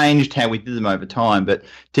we changed how we did them over time, but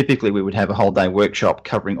typically we would have a whole day workshop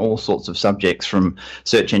covering all sorts of subjects, from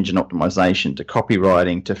search engine optimization to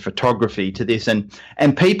copywriting to photography to this, and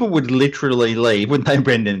people would literally leave, wouldn't they,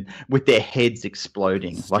 Brendan, with their heads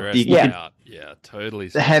exploding, totally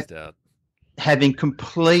stressed out. Having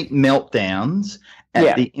complete meltdowns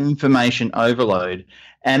at the information overload,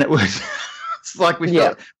 and it was it's like we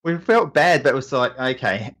felt bad, but it was like,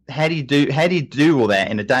 okay, how do you do all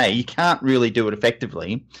that in a day? You can't really do it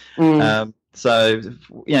effectively. So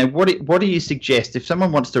what do you suggest if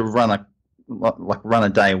someone wants to run a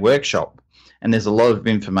day workshop and there's a lot of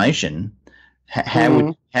information?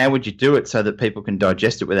 How would you do it so that people can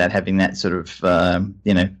digest it without having that sort of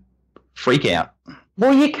freak out?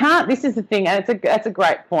 Well, you can't. This is the thing, and it's a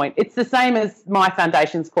great point. It's the same as my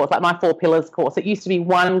foundations course, like my 4 pillars course. It used to be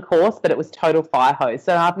one course, but it was total fire hose.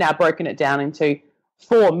 So I've now broken it down into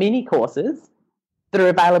 4 mini courses that are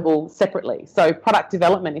available separately. So product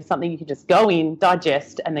development is something you can just go in,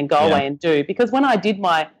 digest, and then go away and do. Because when I did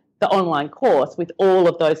the online course with all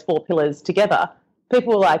of those 4 pillars together,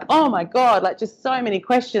 people were like, oh my God, like just so many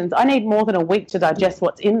questions. I need more than a week to digest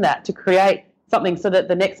what's in that to create something so that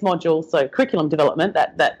the next module, so curriculum development,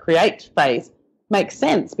 that create phase, makes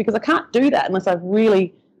sense, because I can't do that unless I've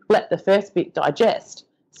really let the first bit digest.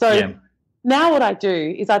 So now what I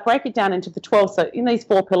do is I break it down into the 12. So in these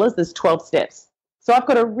 4 pillars, there's 12 steps. So I've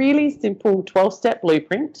got a really simple 12-step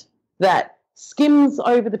blueprint that skims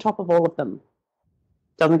over the top of all of them.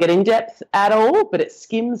 Doesn't get in depth at all, but it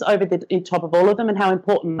skims over the top of all of them and how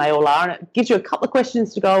important they all are. And it gives you a couple of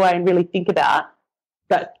questions to go away and really think about,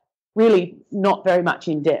 but really not very much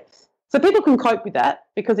in depth. So people can cope with that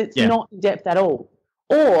because it's not in depth at all.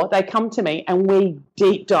 Or they come to me and we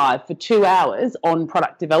deep dive for 2 hours on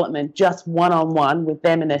product development, just one-on-one with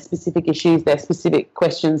them and their specific issues, their specific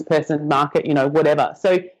questions, person, market, whatever.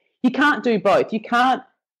 So You can't do both. You can't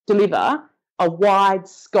deliver a wide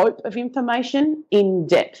scope of information in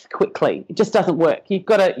depth quickly. It just doesn't work. You've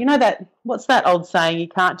got to, what's that old saying? You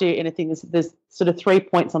can't do anything. There's sort of 3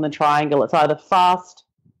 points on the triangle. It's either fast,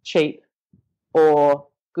 cheap, or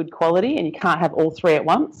good quality, and you can't have all three at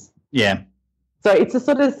once. Yeah. So it's the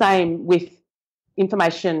sort of the same with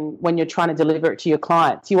information when you're trying to deliver it to your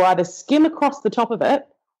clients. You either skim across the top of it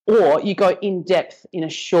or you go in depth in a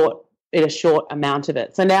short amount of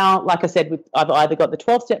it. So now, like I said, I've either got the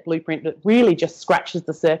 12-step blueprint that really just scratches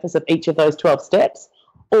the surface of each of those 12 steps,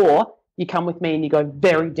 or you come with me and you go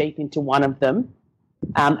very deep into one of them,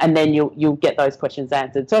 and then you'll get those questions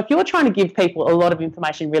answered. So if you're trying to give people a lot of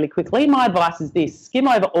information really quickly, my advice is this: skim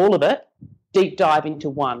over all of it, deep dive into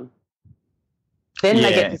one. Then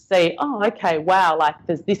they get to see, oh, okay, wow, like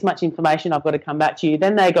there's this much information, I've got to come back to you.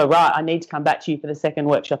 Then they go, right, I need to come back to you for the second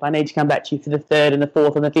workshop. I need to come back to you for the third and the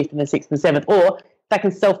fourth and the fifth and the sixth and the seventh. Or they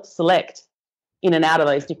can self-select in and out of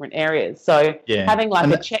those different areas. So having like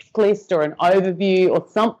a checklist or an overview or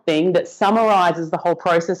something that summarises the whole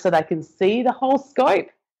process so they can see the whole scope,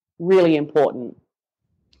 really important.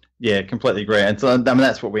 Yeah, completely agree. And so, I mean,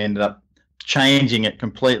 that's what we ended up changing it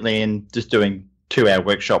completely and just doing 2-hour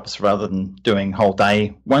workshops rather than doing whole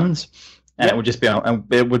day ones, and it would just be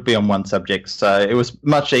on one subject. So it was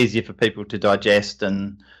much easier for people to digest,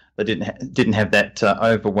 and they didn't have that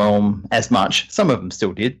overwhelm as much. Some of them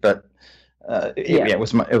still did, but it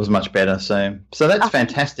was much better. So that's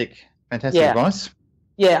fantastic advice.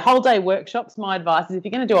 Yeah, whole day workshops. My advice is if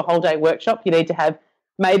you're going to do a whole day workshop, you need to have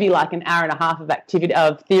maybe like an hour and a half of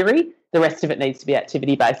theory. The rest of it needs to be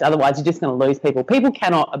activity based. Otherwise, you're just going to lose people. People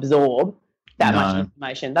cannot absorb that much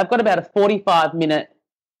information. They've got about a 45-minute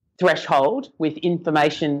threshold with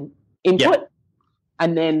information input,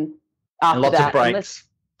 and then after lots that, of breaks.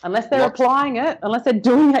 Unless they're applying it, unless they're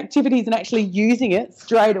doing activities and actually using it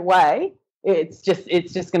straight away, it's just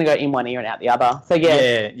going to go in one ear and out the other. So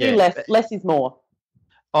less is more.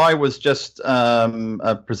 I was just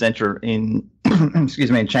a presenter in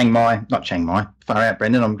in Chiang Mai, not Chiang Mai, far out,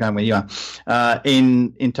 Brendan. I'm going where you are,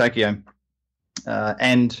 in Tokyo,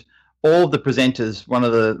 and all the presenters, one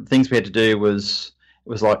of the things we had to do was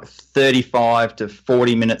like 35 to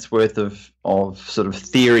 40 minutes worth of sort of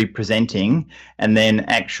theory presenting, and then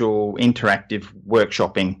actual interactive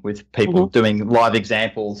workshopping with people doing live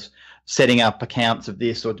examples, setting up accounts of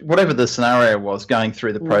this or whatever the scenario was, going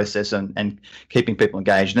through the process and keeping people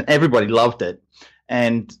engaged. And everybody loved it.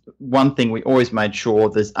 And one thing we always made sure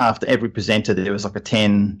that after every presenter there was like a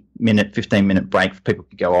 10-minute, 15-minute break for people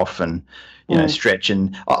to go off and stretch.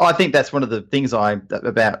 And I think that's one of the things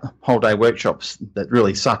about whole day workshops that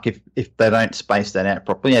really suck if they don't space that out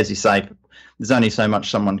properly. As you say, there's only so much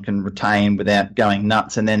someone can retain without going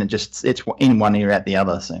nuts, and then it's in one ear out the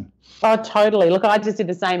other. So. Oh, totally. Look, I just did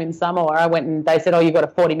the same in Samoa. I went and they said, oh, you've got a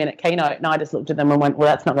 40-minute keynote. And I just looked at them and went, well,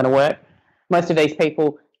 that's not going to work. Most of these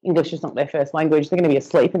people, English is not their first language. They're going to be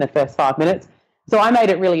asleep in the first 5 minutes. So I made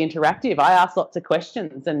it really interactive. I asked lots of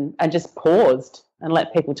questions and just paused and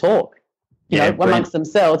let people talk, amongst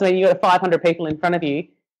themselves. I mean, you got 500 people in front of you.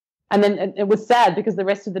 And then it was sad because the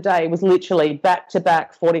rest of the day was literally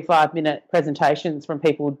back-to-back 45-minute presentations from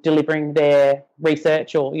people delivering their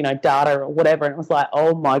research or, data or whatever. And it was like,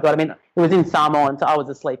 oh, my God. I mean, it was in Samoan, so I was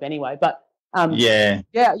asleep anyway. But, you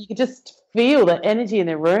could just feel the energy in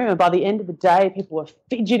the room. And by the end of the day, people were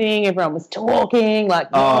fidgeting. Everyone was talking. Like,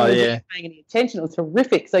 no one was paying any attention. It was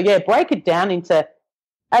horrific. So, break it down into,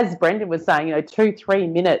 as Brendan was saying, 2-3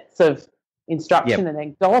 minutes of instruction and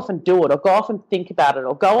then go off and do it, or go off and think about it,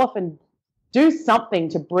 or go off and do something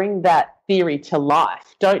to bring that theory to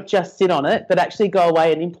life. Don't just sit on it, but actually go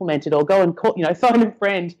away and implement it, or go and call, phone a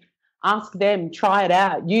friend, ask them, try it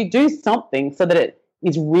out. You do something so that it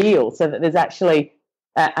is real, so that there's actually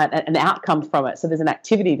an outcome from it. So there's an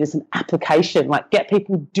activity, there's an application, like get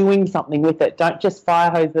people doing something with it. Don't just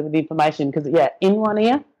fire hose them with information because, in one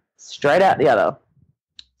ear, straight out the other.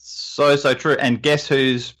 So true. And guess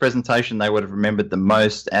whose presentation they would have remembered the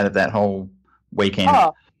most out of that whole weekend?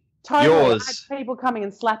 Oh, totally. Yours. I had people coming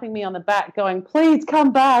and slapping me on the back going, please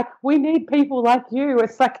come back. We need people like you.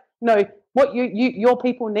 It's like, no, what your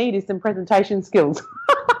people need is some presentation skills.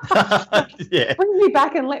 Bring me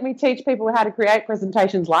back and let me teach people how to create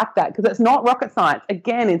presentations like that, because it's not rocket science.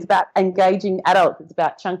 Again, it's about engaging adults. It's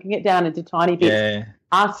about chunking it down into tiny bits,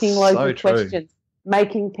 asking loads of questions,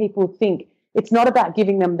 making people think. It's not about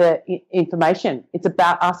giving them the information. It's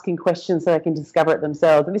about asking questions so they can discover it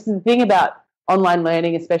themselves. And this is the thing about online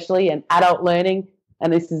learning, especially, and adult learning.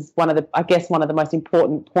 And this is one of the most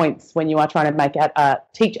important points when you are trying to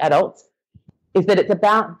teach adults, is that it's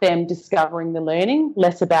about them discovering the learning,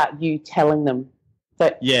 less about you telling them.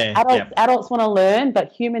 So Yeah, adults want to learn,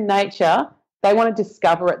 but human nature, they want to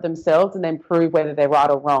discover it themselves and then prove whether they're right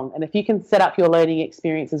or wrong. And if you can set up your learning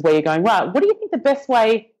experiences where you're going, right, what do you think the best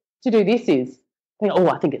way to do this is? Think,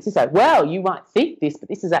 I think it's this way. Well, you might think this, but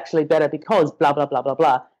this is actually better because blah, blah, blah, blah,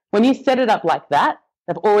 blah. When you set it up like that,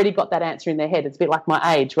 they've already got that answer in their head. It's a bit like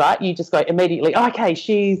my age, right? You just go immediately, okay,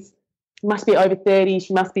 she must be over 30,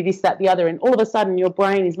 she must be this, that, the other. And all of a sudden your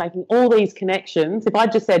brain is making all these connections. If I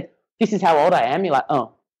just said, this is how old I am, you're like,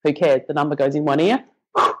 oh, who cares? The number goes in one ear,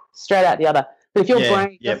 straight out the other. But if your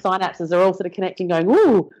brain, your synapses are all sort of connecting, going,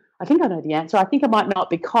 ooh, I think I know the answer. I think I might not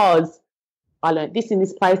because I learned this in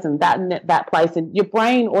this place and that place. And your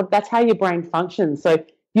brain, or that's how your brain functions. So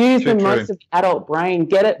use the most of the adult brain,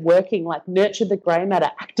 get it working, like nurture the grey matter,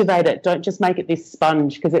 activate it. Don't just make it this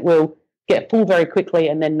sponge because it will get full very quickly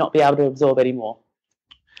and then not be able to absorb anymore.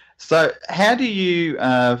 So how do you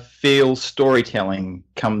feel storytelling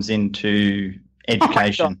comes into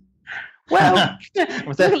education? Well,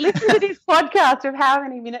 listen to this podcast of how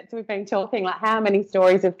many minutes we've been talking, like how many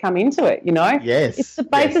stories have come into it, you know? Yes. It's the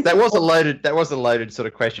basis. Yes. That was a loaded sort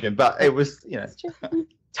of question, but it was,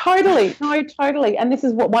 Totally. No, totally. And this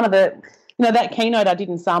is what one of the, that keynote I did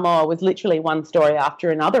in Samoa was literally one story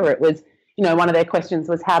after another. It was, one of their questions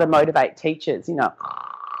was how to motivate teachers,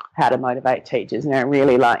 how to motivate teachers,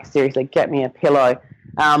 really like seriously get me a pillow.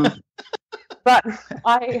 But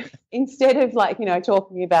I, instead of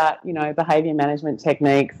talking about, behavior management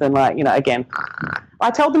techniques and again,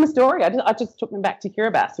 I told them a story. I just took them back to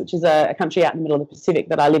Kiribati, which is a country out in the middle of the Pacific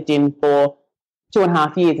that I lived in for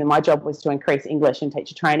 2.5 years. And my job was to increase English and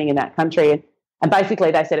teacher training in that country. And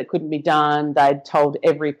basically they said it couldn't be done. They'd told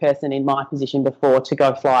every person in my position before to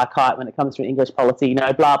go fly a kite when it comes to an English policy,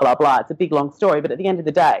 blah, blah, blah. It's a big, long story. But at the end of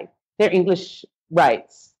the day, their English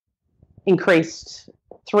rates increased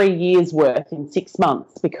 3 years worth in 6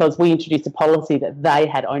 months because we introduced a policy that they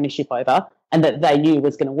had ownership over and that they knew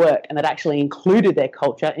was going to work and that actually included their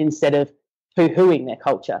culture instead of poo-hooing their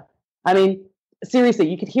culture. I mean, seriously,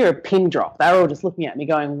 you could hear a pin drop. They were all just looking at me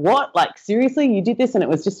going, what? Like, seriously, you did this and it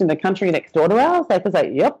was just in the country next door to ours? They could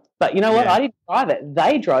say, yep. But you know what? I didn't drive it.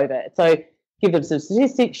 They drove it. So give them some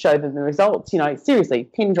statistics, show them the results, seriously,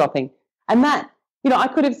 pin dropping. And that, I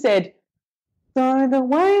could have said, so the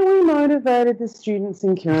way we motivated the students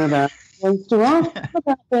in Kiribati was to ask them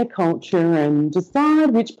about their culture and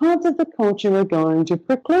decide which parts of the culture are going to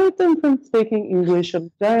preclude them from speaking English on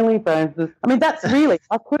a daily basis. I mean, that's really,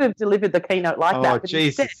 I could have delivered the keynote like that. Oh,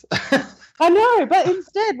 Jesus. I know, but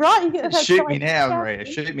instead, right? You get shoot me now, Maria.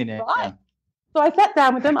 Shoot me now. Right. So I sat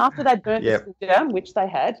down with them after they'd burnt the school down, which they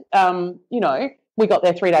had. We got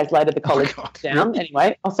there 3 days later, the college burnt down.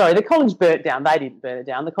 Anyway, the college burnt down. They didn't burn it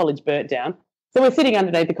down. The college burnt down. So we're sitting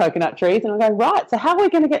underneath the coconut trees and I'm going, right, so how are we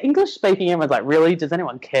going to get English speaking? Everyone's like, really? Does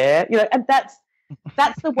anyone care? And that's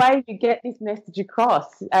the way you get this message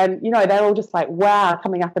across. And, they're all just like, wow,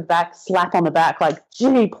 coming up the back, slap on the back, like,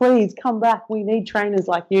 gee, please come back. We need trainers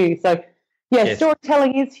like you. So,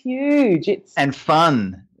 storytelling is huge. And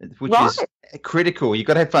fun, which is critical. You've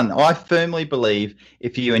got to have fun. I firmly believe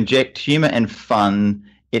if you inject humour and fun,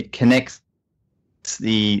 it connects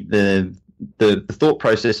the thought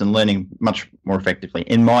process and learning much more effectively,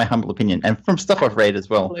 in my humble opinion, and from stuff I've read as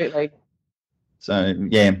well. Absolutely. So,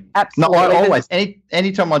 yeah. Absolutely. No, I always,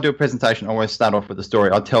 anytime I do a presentation, I always start off with a story.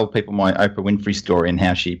 I tell people my Oprah Winfrey story and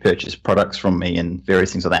how she purchased products from me and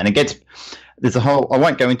various things like that. And there's a whole, I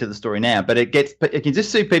won't go into the story now, but you can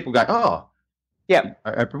just see people go, oh, yeah,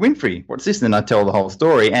 Oprah Winfrey, what's this? And then I tell the whole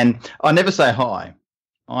story. And I never say, hi,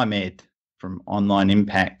 I'm Ed from Online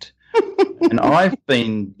Impact. And I've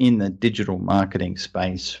been in the digital marketing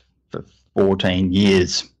space for 14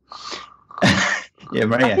 years. Yeah,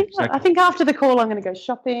 Maria. I think after the call I'm going to go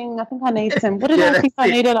shopping. I think I need some. What did I think I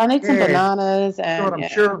needed? I need some bananas. And, God, I'm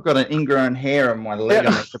sure I've got an ingrown hair on my leg. I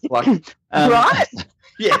need to pluck. Right?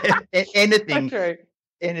 Yeah, anything. So true.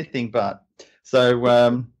 Anything but.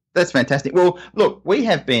 So that's fantastic. Well, look, we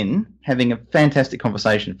have been having a fantastic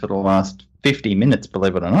conversation for the last 50 minutes,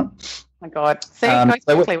 believe it or not. Oh my God. See,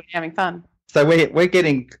 quickly, we're having fun. So we're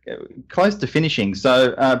getting close to finishing.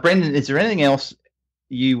 So, Brendan, is there anything else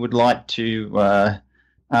you would like to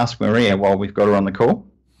ask Maria while we've got her on the call?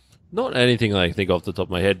 Not anything I think off the top of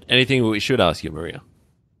my head. Anything we should ask you, Maria?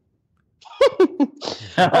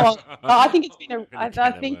 I think it's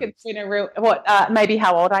been a real maybe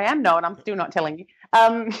how old I am. No, and I'm still not telling you.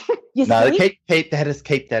 No, keep that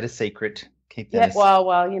a secret. Keep that.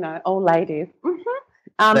 Well, old ladies.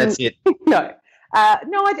 Mm-hmm. That's it. No.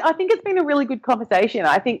 I think it's been a really good conversation.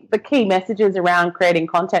 I think the key messages around creating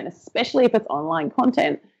content, especially if it's online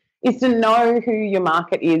content, is to know who your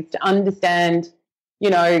market is, to understand,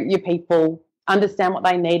 your people, understand what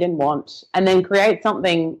they need and want, and then create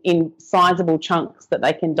something in sizable chunks that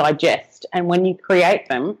they can digest. And when you create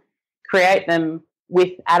them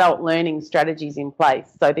with adult learning strategies in place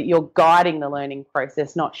so that you're guiding the learning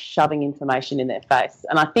process, not shoving information in their face.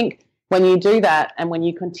 And I think when you do that and when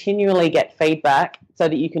you continually get feedback so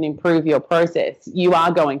that you can improve your process, you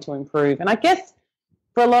are going to improve. And I guess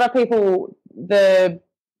for a lot of people, the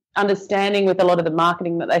understanding with a lot of the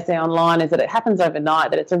marketing that they see online is that it happens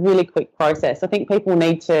overnight, that it's a really quick process. I think people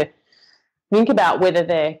need to think about whether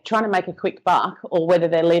they're trying to make a quick buck or whether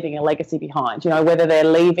they're leaving a legacy behind, whether they're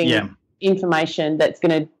leaving information that's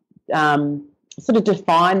going to sort of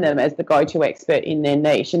define them as the go-to expert in their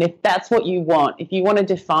niche. And if that's what you want, if you want to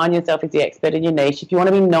define yourself as the expert in your niche, if you want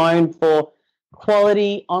to be known for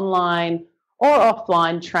quality online or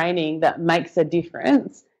offline training that makes a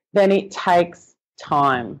difference, then it takes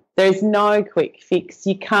time. There's no quick fix.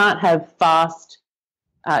 You can't have fast,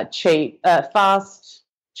 cheap,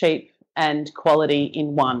 and quality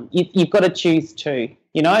in one. You've got to choose two.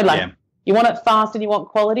 You want it fast and you want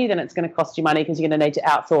quality, then it's going to cost you money because you're going to need to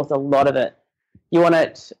outsource a lot of it. You want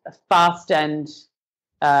it fast and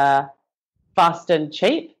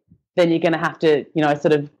cheap, then you're going to have to,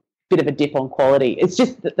 sort of bit of a dip on quality. It's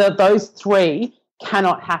just that those three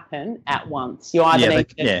cannot happen at once. You either need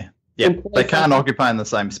to they can't occupy in the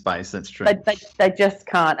same space. That's true. They just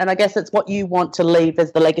can't. And I guess it's what you want to leave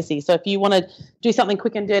as the legacy. So if you want to do something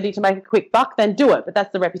quick and dirty to make a quick buck, then do it. But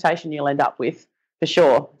that's the reputation you'll end up with for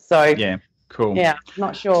sure. So yeah, cool. Yeah,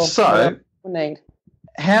 not sure. So we need.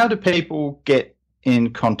 How do people get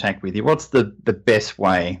in contact with you? What's the best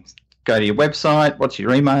way? Go to your website. What's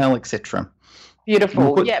your email, etc.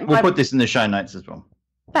 Beautiful. We'll put this in the show notes as well.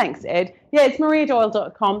 Thanks, Ed. Yeah, it's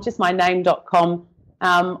mariadoyle.com, just my name.com.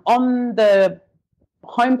 On the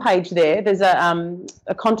homepage there's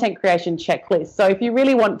a content creation checklist. So if you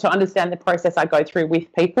really want to understand the process I go through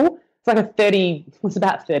with people, it's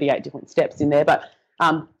about 38 different steps in there. But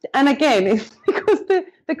and again, it's because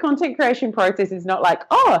the content creation process is not like,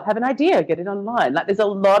 have an idea, get it online. Like there's a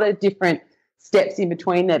lot of different steps in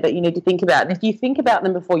between there that you need to think about. And if you think about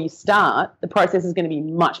them before you start, the process is going to be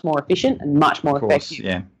much more efficient and much more effective.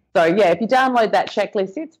 Yeah. So, if you download that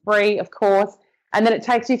checklist, it's free, of course, and then it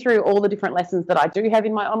takes you through all the different lessons that I do have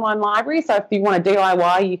in my online library. So if you want to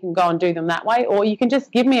DIY, you can go and do them that way, or you can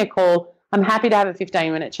just give me a call. I'm happy to have a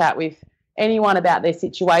 15-minute chat with anyone about their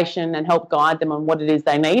situation and help guide them on what it is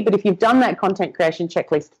they need. But if you've done that content creation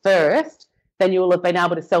checklist first, then you will have been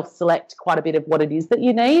able to self-select quite a bit of what it is that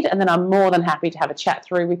you need. And then I'm more than happy to have a chat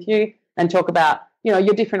through with you and talk about,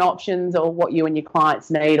 your different options or what you and your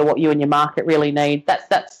clients need or what you and your market really need.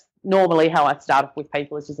 That's normally how I start off with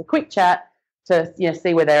people. It's just a quick chat to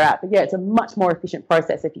see where they're at. But it's a much more efficient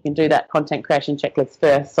process if you can do that content creation checklist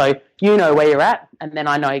first, so you know where you're at, and then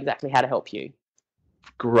I know exactly how to help you.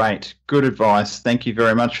 Great, good advice. Thank you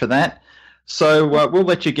very much for that. So we'll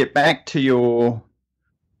let you get back to your.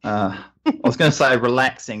 I was going to say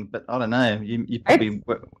relaxing, but I don't know. You probably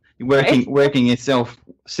working yourself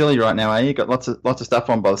silly right now, are you? Got lots of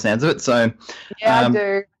stuff on by the sounds of it. So I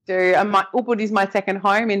do. My Ubud is my second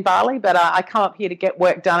home in Bali, but I come up here to get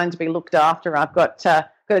work done and to be looked after. I've got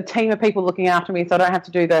a team of people looking after me, so I don't have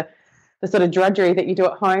to do the sort of drudgery that you do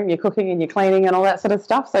at home. You're cooking and you're cleaning and all that sort of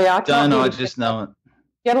stuff. So I just know it.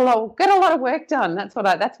 Get a lot of work done. That's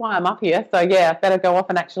why I'm up here. So I better go off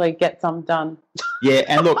and actually get some done. Yeah,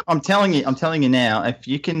 and look, I'm telling you now, if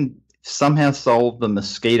you can somehow solve the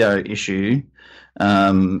mosquito issue,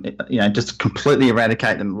 just completely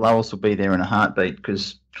eradicate them, Lois will be there in a heartbeat,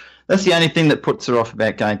 because that's the only thing that puts her off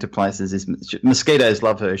about going to places is mosquitoes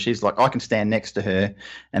love her. She's like, I can stand next to her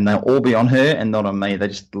and they'll all be on her and not on me. They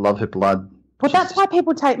just love her blood. Well, that's why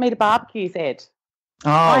people take me to barbecues, Ed.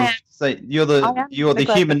 Oh, so you're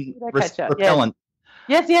the human repellent.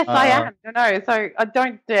 Yes, I am. No, so I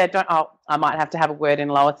don't. I might have to have a word in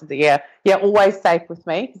Lois's ear. Yeah, always safe with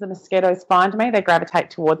me because the mosquitoes find me. They gravitate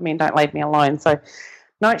towards me and don't leave me alone. So,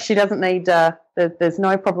 no, she doesn't need. There's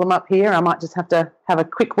no problem up here. I might just have to have a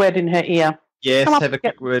quick word in her ear. Yes, have a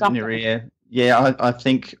quick word in your ear. Yeah, I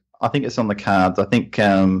think it's on the cards. I think.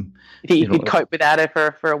 You could cope without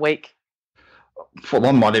her for a week. Well,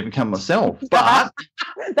 I might even come myself, but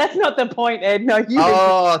that's not the point, Ed. No, you.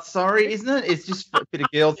 Oh, sorry, isn't it? It's just a bit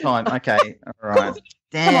of girl time. Okay, all right.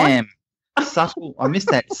 Damn, subtle. I missed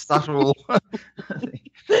that subtle. All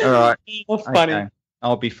right. That's funny. Okay.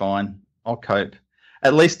 I'll be fine. I'll cope.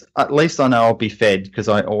 At least I know I'll be fed because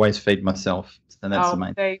I always feed myself. So that's the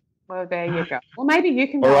main. There you go. Well, maybe you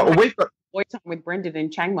can. All right. Well, we've got boy time with Brendan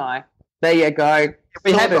in Chiang Mai. There you go.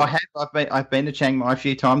 I've been to Chiang Mai a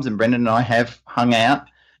few times, and Brendan and I have hung out,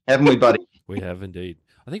 haven't we, buddy? We have indeed.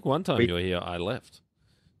 I think one time you were here, I left.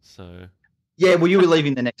 So Yeah, well, you were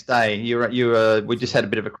leaving the next day. We just had a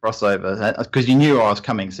bit of a crossover because you knew I was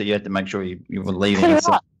coming, so you had to make sure you were leaving.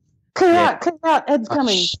 Clear out, Ed's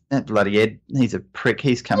coming. That bloody Ed, he's a prick.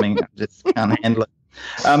 He's coming. I just can't handle it.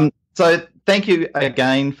 So thank you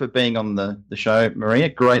again for being on the show, Maria.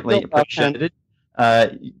 Greatly appreciated.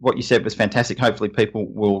 What you said was fantastic. Hopefully people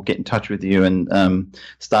will get in touch with you and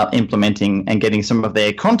start implementing and getting some of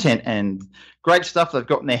their content and great stuff they've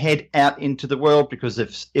got in their head out into the world, because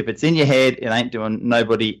if it's in your head, it ain't doing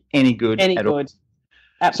nobody any good at all.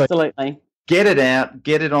 Absolutely. So get it out,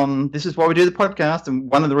 get it on. This is why we do the podcast,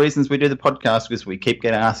 and one of the reasons we do the podcast is we keep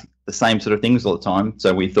getting asked the same sort of things all the time.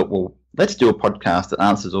 So we thought, well, let's do a podcast that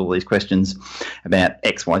answers all these questions about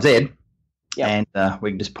X, Y, Z. Yep. And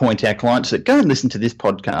we can just point our clients that go and listen to this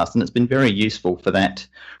podcast, and it's been very useful for that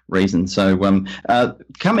reason. So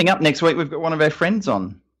coming up next week, we've got one of our friends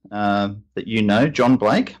on that you know, John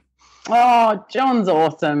Blake. Oh, John's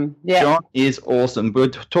awesome. Yeah, John is awesome. We're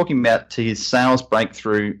talking about his sales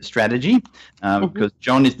breakthrough strategy because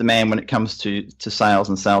John is the man when it comes to sales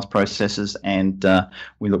and sales processes, and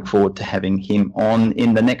we look forward to having him on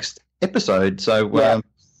in the next episode. So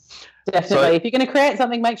definitely. If you're going to create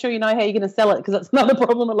something, make sure you know how you're going to sell it, because that's another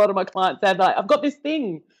problem a lot of my clients have. Like, I've got this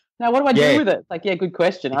thing. Now, what do I do with it? It's like, good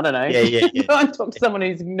question. I don't know. Go and talk to someone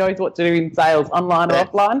who knows what to do in sales, online or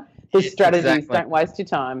offline. His strategies. Exactly. Don't waste your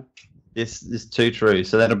time. This is too true.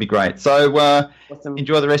 So that'll be great. So awesome.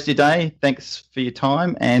 Enjoy the rest of your day. Thanks for your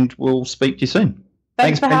time, and we'll speak to you soon.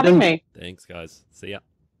 Thanks for having me. Thanks, guys. See ya.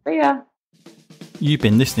 See ya. You've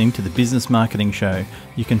been listening to The Business Marketing Show.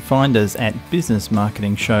 You can find us at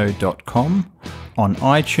businessmarketingshow.com, on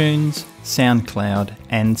iTunes, SoundCloud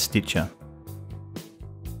and Stitcher.